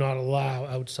do not allow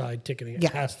outside ticketing. It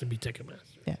has to be Ticketmaster.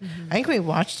 Yeah. I think we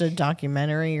watched a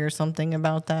documentary or something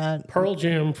about that. Pearl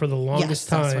Jam, for the longest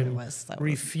that's what it time, was.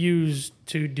 refused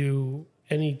to do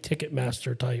any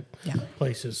Ticketmaster type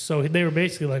places. So they were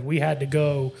basically like, we had to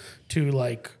go to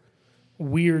like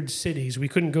weird cities. We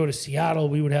couldn't go to Seattle.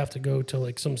 We would have to go to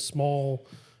like some small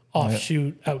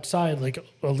offshoot outside, like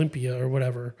Olympia or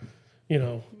whatever,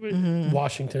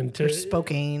 Washington, Or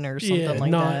Spokane or something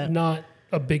like that. Not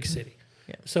a big city.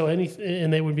 Yeah. So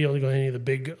and they wouldn't be able to go to any of the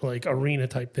big like arena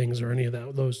type things or any of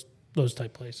those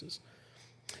type places.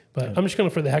 But I'm just going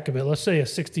for the heck of it. Let's say a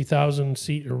 60,000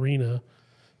 seat arena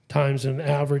times an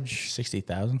average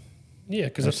 60,000. Yeah,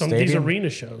 because of some of these arena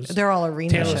shows. They're all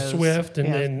arena Taylor shows. Swift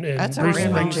and That's Bruce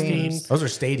Raymond Springsteen. James. Those are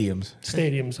stadiums.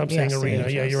 Stadiums. I'm saying arena.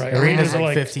 stadiums, Yeah, yes. you're right. Arenas Arenas are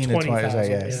like like 15 to 20,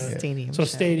 20,000. yeah. Stadiums. So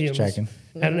stadiums Checking.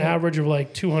 at an average of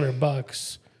like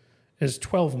 $200 is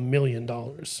 $12 million.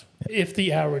 If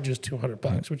the average is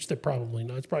 $200, which they're probably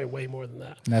not. It's probably way more than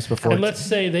that. And that's before. And let's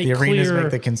say they the arenas clear,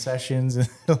 make the concessions.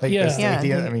 Like the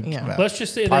stadium. I mean, come on. let's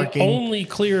just say Parking. they only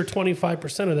clear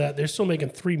 25% of that. They're still making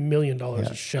 $3 million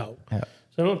a show. Yeah.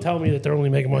 So don't tell me that they're only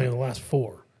making money on the last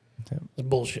 4. It's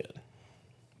bullshit.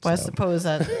 Well, I suppose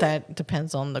that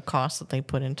depends on the cost that they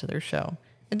put into their show.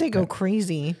 If they go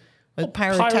crazy with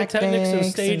pyrotechnics and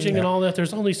staging and all that,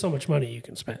 there's only so much money you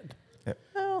can spend.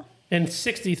 And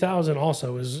 60,000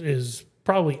 also is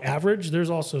probably average. There's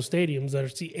also stadiums that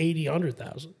are 80,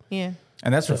 100,000. Yeah.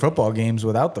 And that's for football games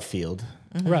without the field.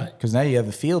 Right. Because now you have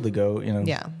the field to go,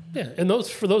 Yeah. Yeah. And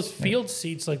for those field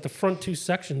seats, like the front 2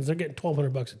 sections, they're getting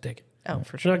 $1,200 a ticket. Oh,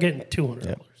 for They're sure. not getting $200.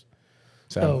 Yep.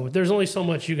 So there's only so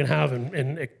much you can have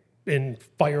in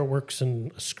fireworks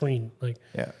and a screen. Like,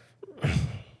 yeah.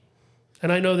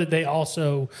 and I know that they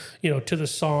also, to the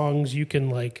songs, you can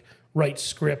like write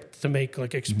script to make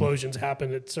like explosions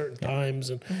happen at certain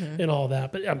times and all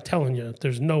that. But I'm telling you,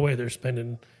 there's no way they're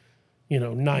spending,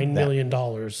 $9 million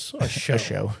a show. A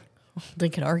show. They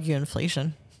can argue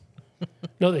inflation.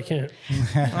 No, they can't.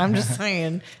 I'm just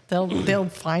saying they'll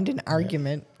find an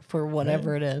argument for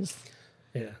whatever it is.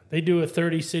 Yeah, they do a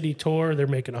 30-city tour. They're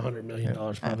making $100 million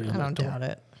probably. I on don't that tour. doubt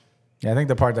it. Yeah, I think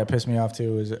the part that pissed me off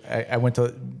too is I went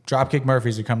to Dropkick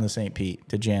Murphys to come to St. Pete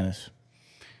to Janice.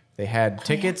 They had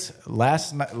tickets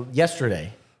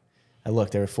yesterday. I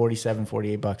looked, they were $47,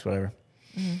 $48, whatever.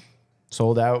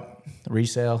 Sold out,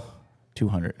 resale,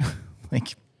 $200. Like,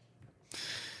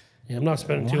 yeah, I'm not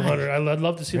spending $200. I'd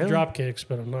love to see the drop kicks,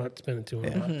 but I'm not spending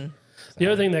 $200. The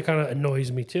other thing that kind of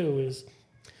annoys me too is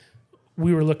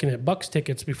we were looking at Bucks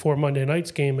tickets before Monday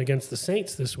night's game against the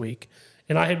Saints this week,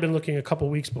 and I had been looking a couple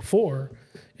weeks before,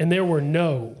 and there were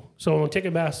so on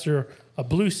Ticketmaster, a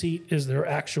blue seat is their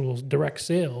actual direct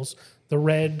sales. The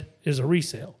red is a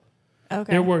resale.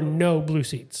 Okay. There were no blue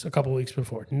seats a couple weeks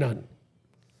before. None.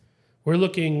 We're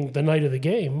looking the night of the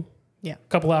game, Yeah. a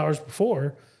couple hours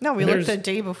before. No, we and looked there's the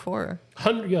day before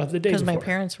the day because before. my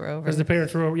parents were over. Because the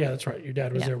parents were over. Yeah, that's right. Your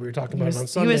dad was there. We were talking about it on He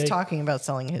Sunday. was talking about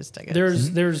selling his tickets.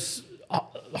 There's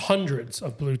hundreds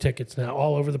of blue tickets now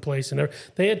all over the place, and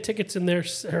they had tickets in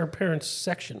her parents'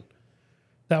 section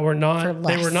that were not.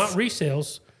 They were not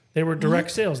resales. They were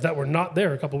direct sales that were not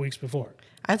there a couple weeks before.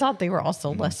 I thought they were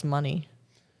also less money.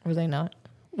 Were they not?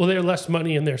 Well, they're less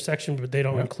money in their section, but they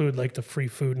don't include like the free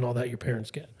food and all that your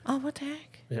parents get. Oh, what the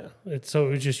heck? Yeah, so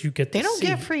it's just you get. They don't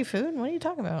get free food. What are you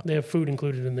talking about? They have food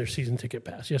included in their season ticket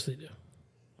pass. Yes, they do.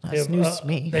 That's news to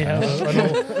me. They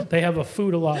have they have a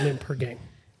food allotment per game.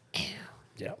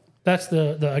 Yeah, that's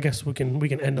the. I guess we can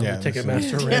end on the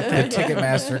Ticketmaster rant. the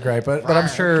Ticketmaster gripe, but I'm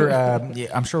sure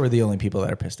I'm sure we're the only people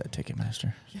that are pissed at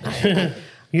Ticketmaster.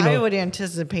 I would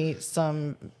anticipate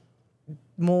some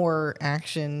more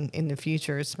action in the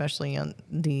future, especially on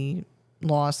the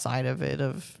law side of it,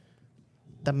 of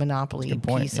the monopoly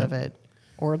piece of it,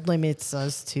 or limits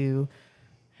as to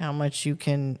how much you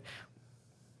can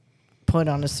put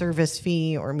on a service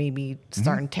fee or maybe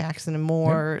starting taxing them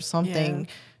more or something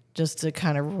just to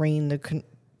kind of rein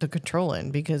the control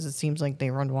in, because it seems like they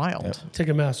run wild.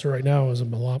 Ticketmaster right now is a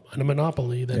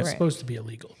monopoly that's supposed to be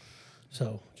illegal.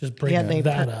 So just bring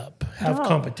that up. Have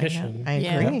competition. I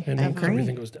agree. And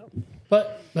everything goes down.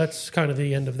 But that's kind of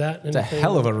the end of that. It's a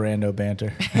hell of a rando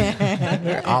banter.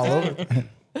 They're all over.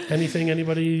 Anything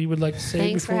anybody would like to say?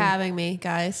 Thanks for having me,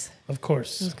 guys. Of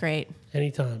course. It was great.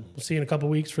 Anytime. We'll see you in a couple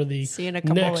weeks for the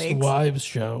next wives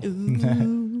show.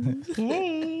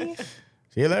 Yay.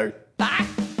 See you later. Bye.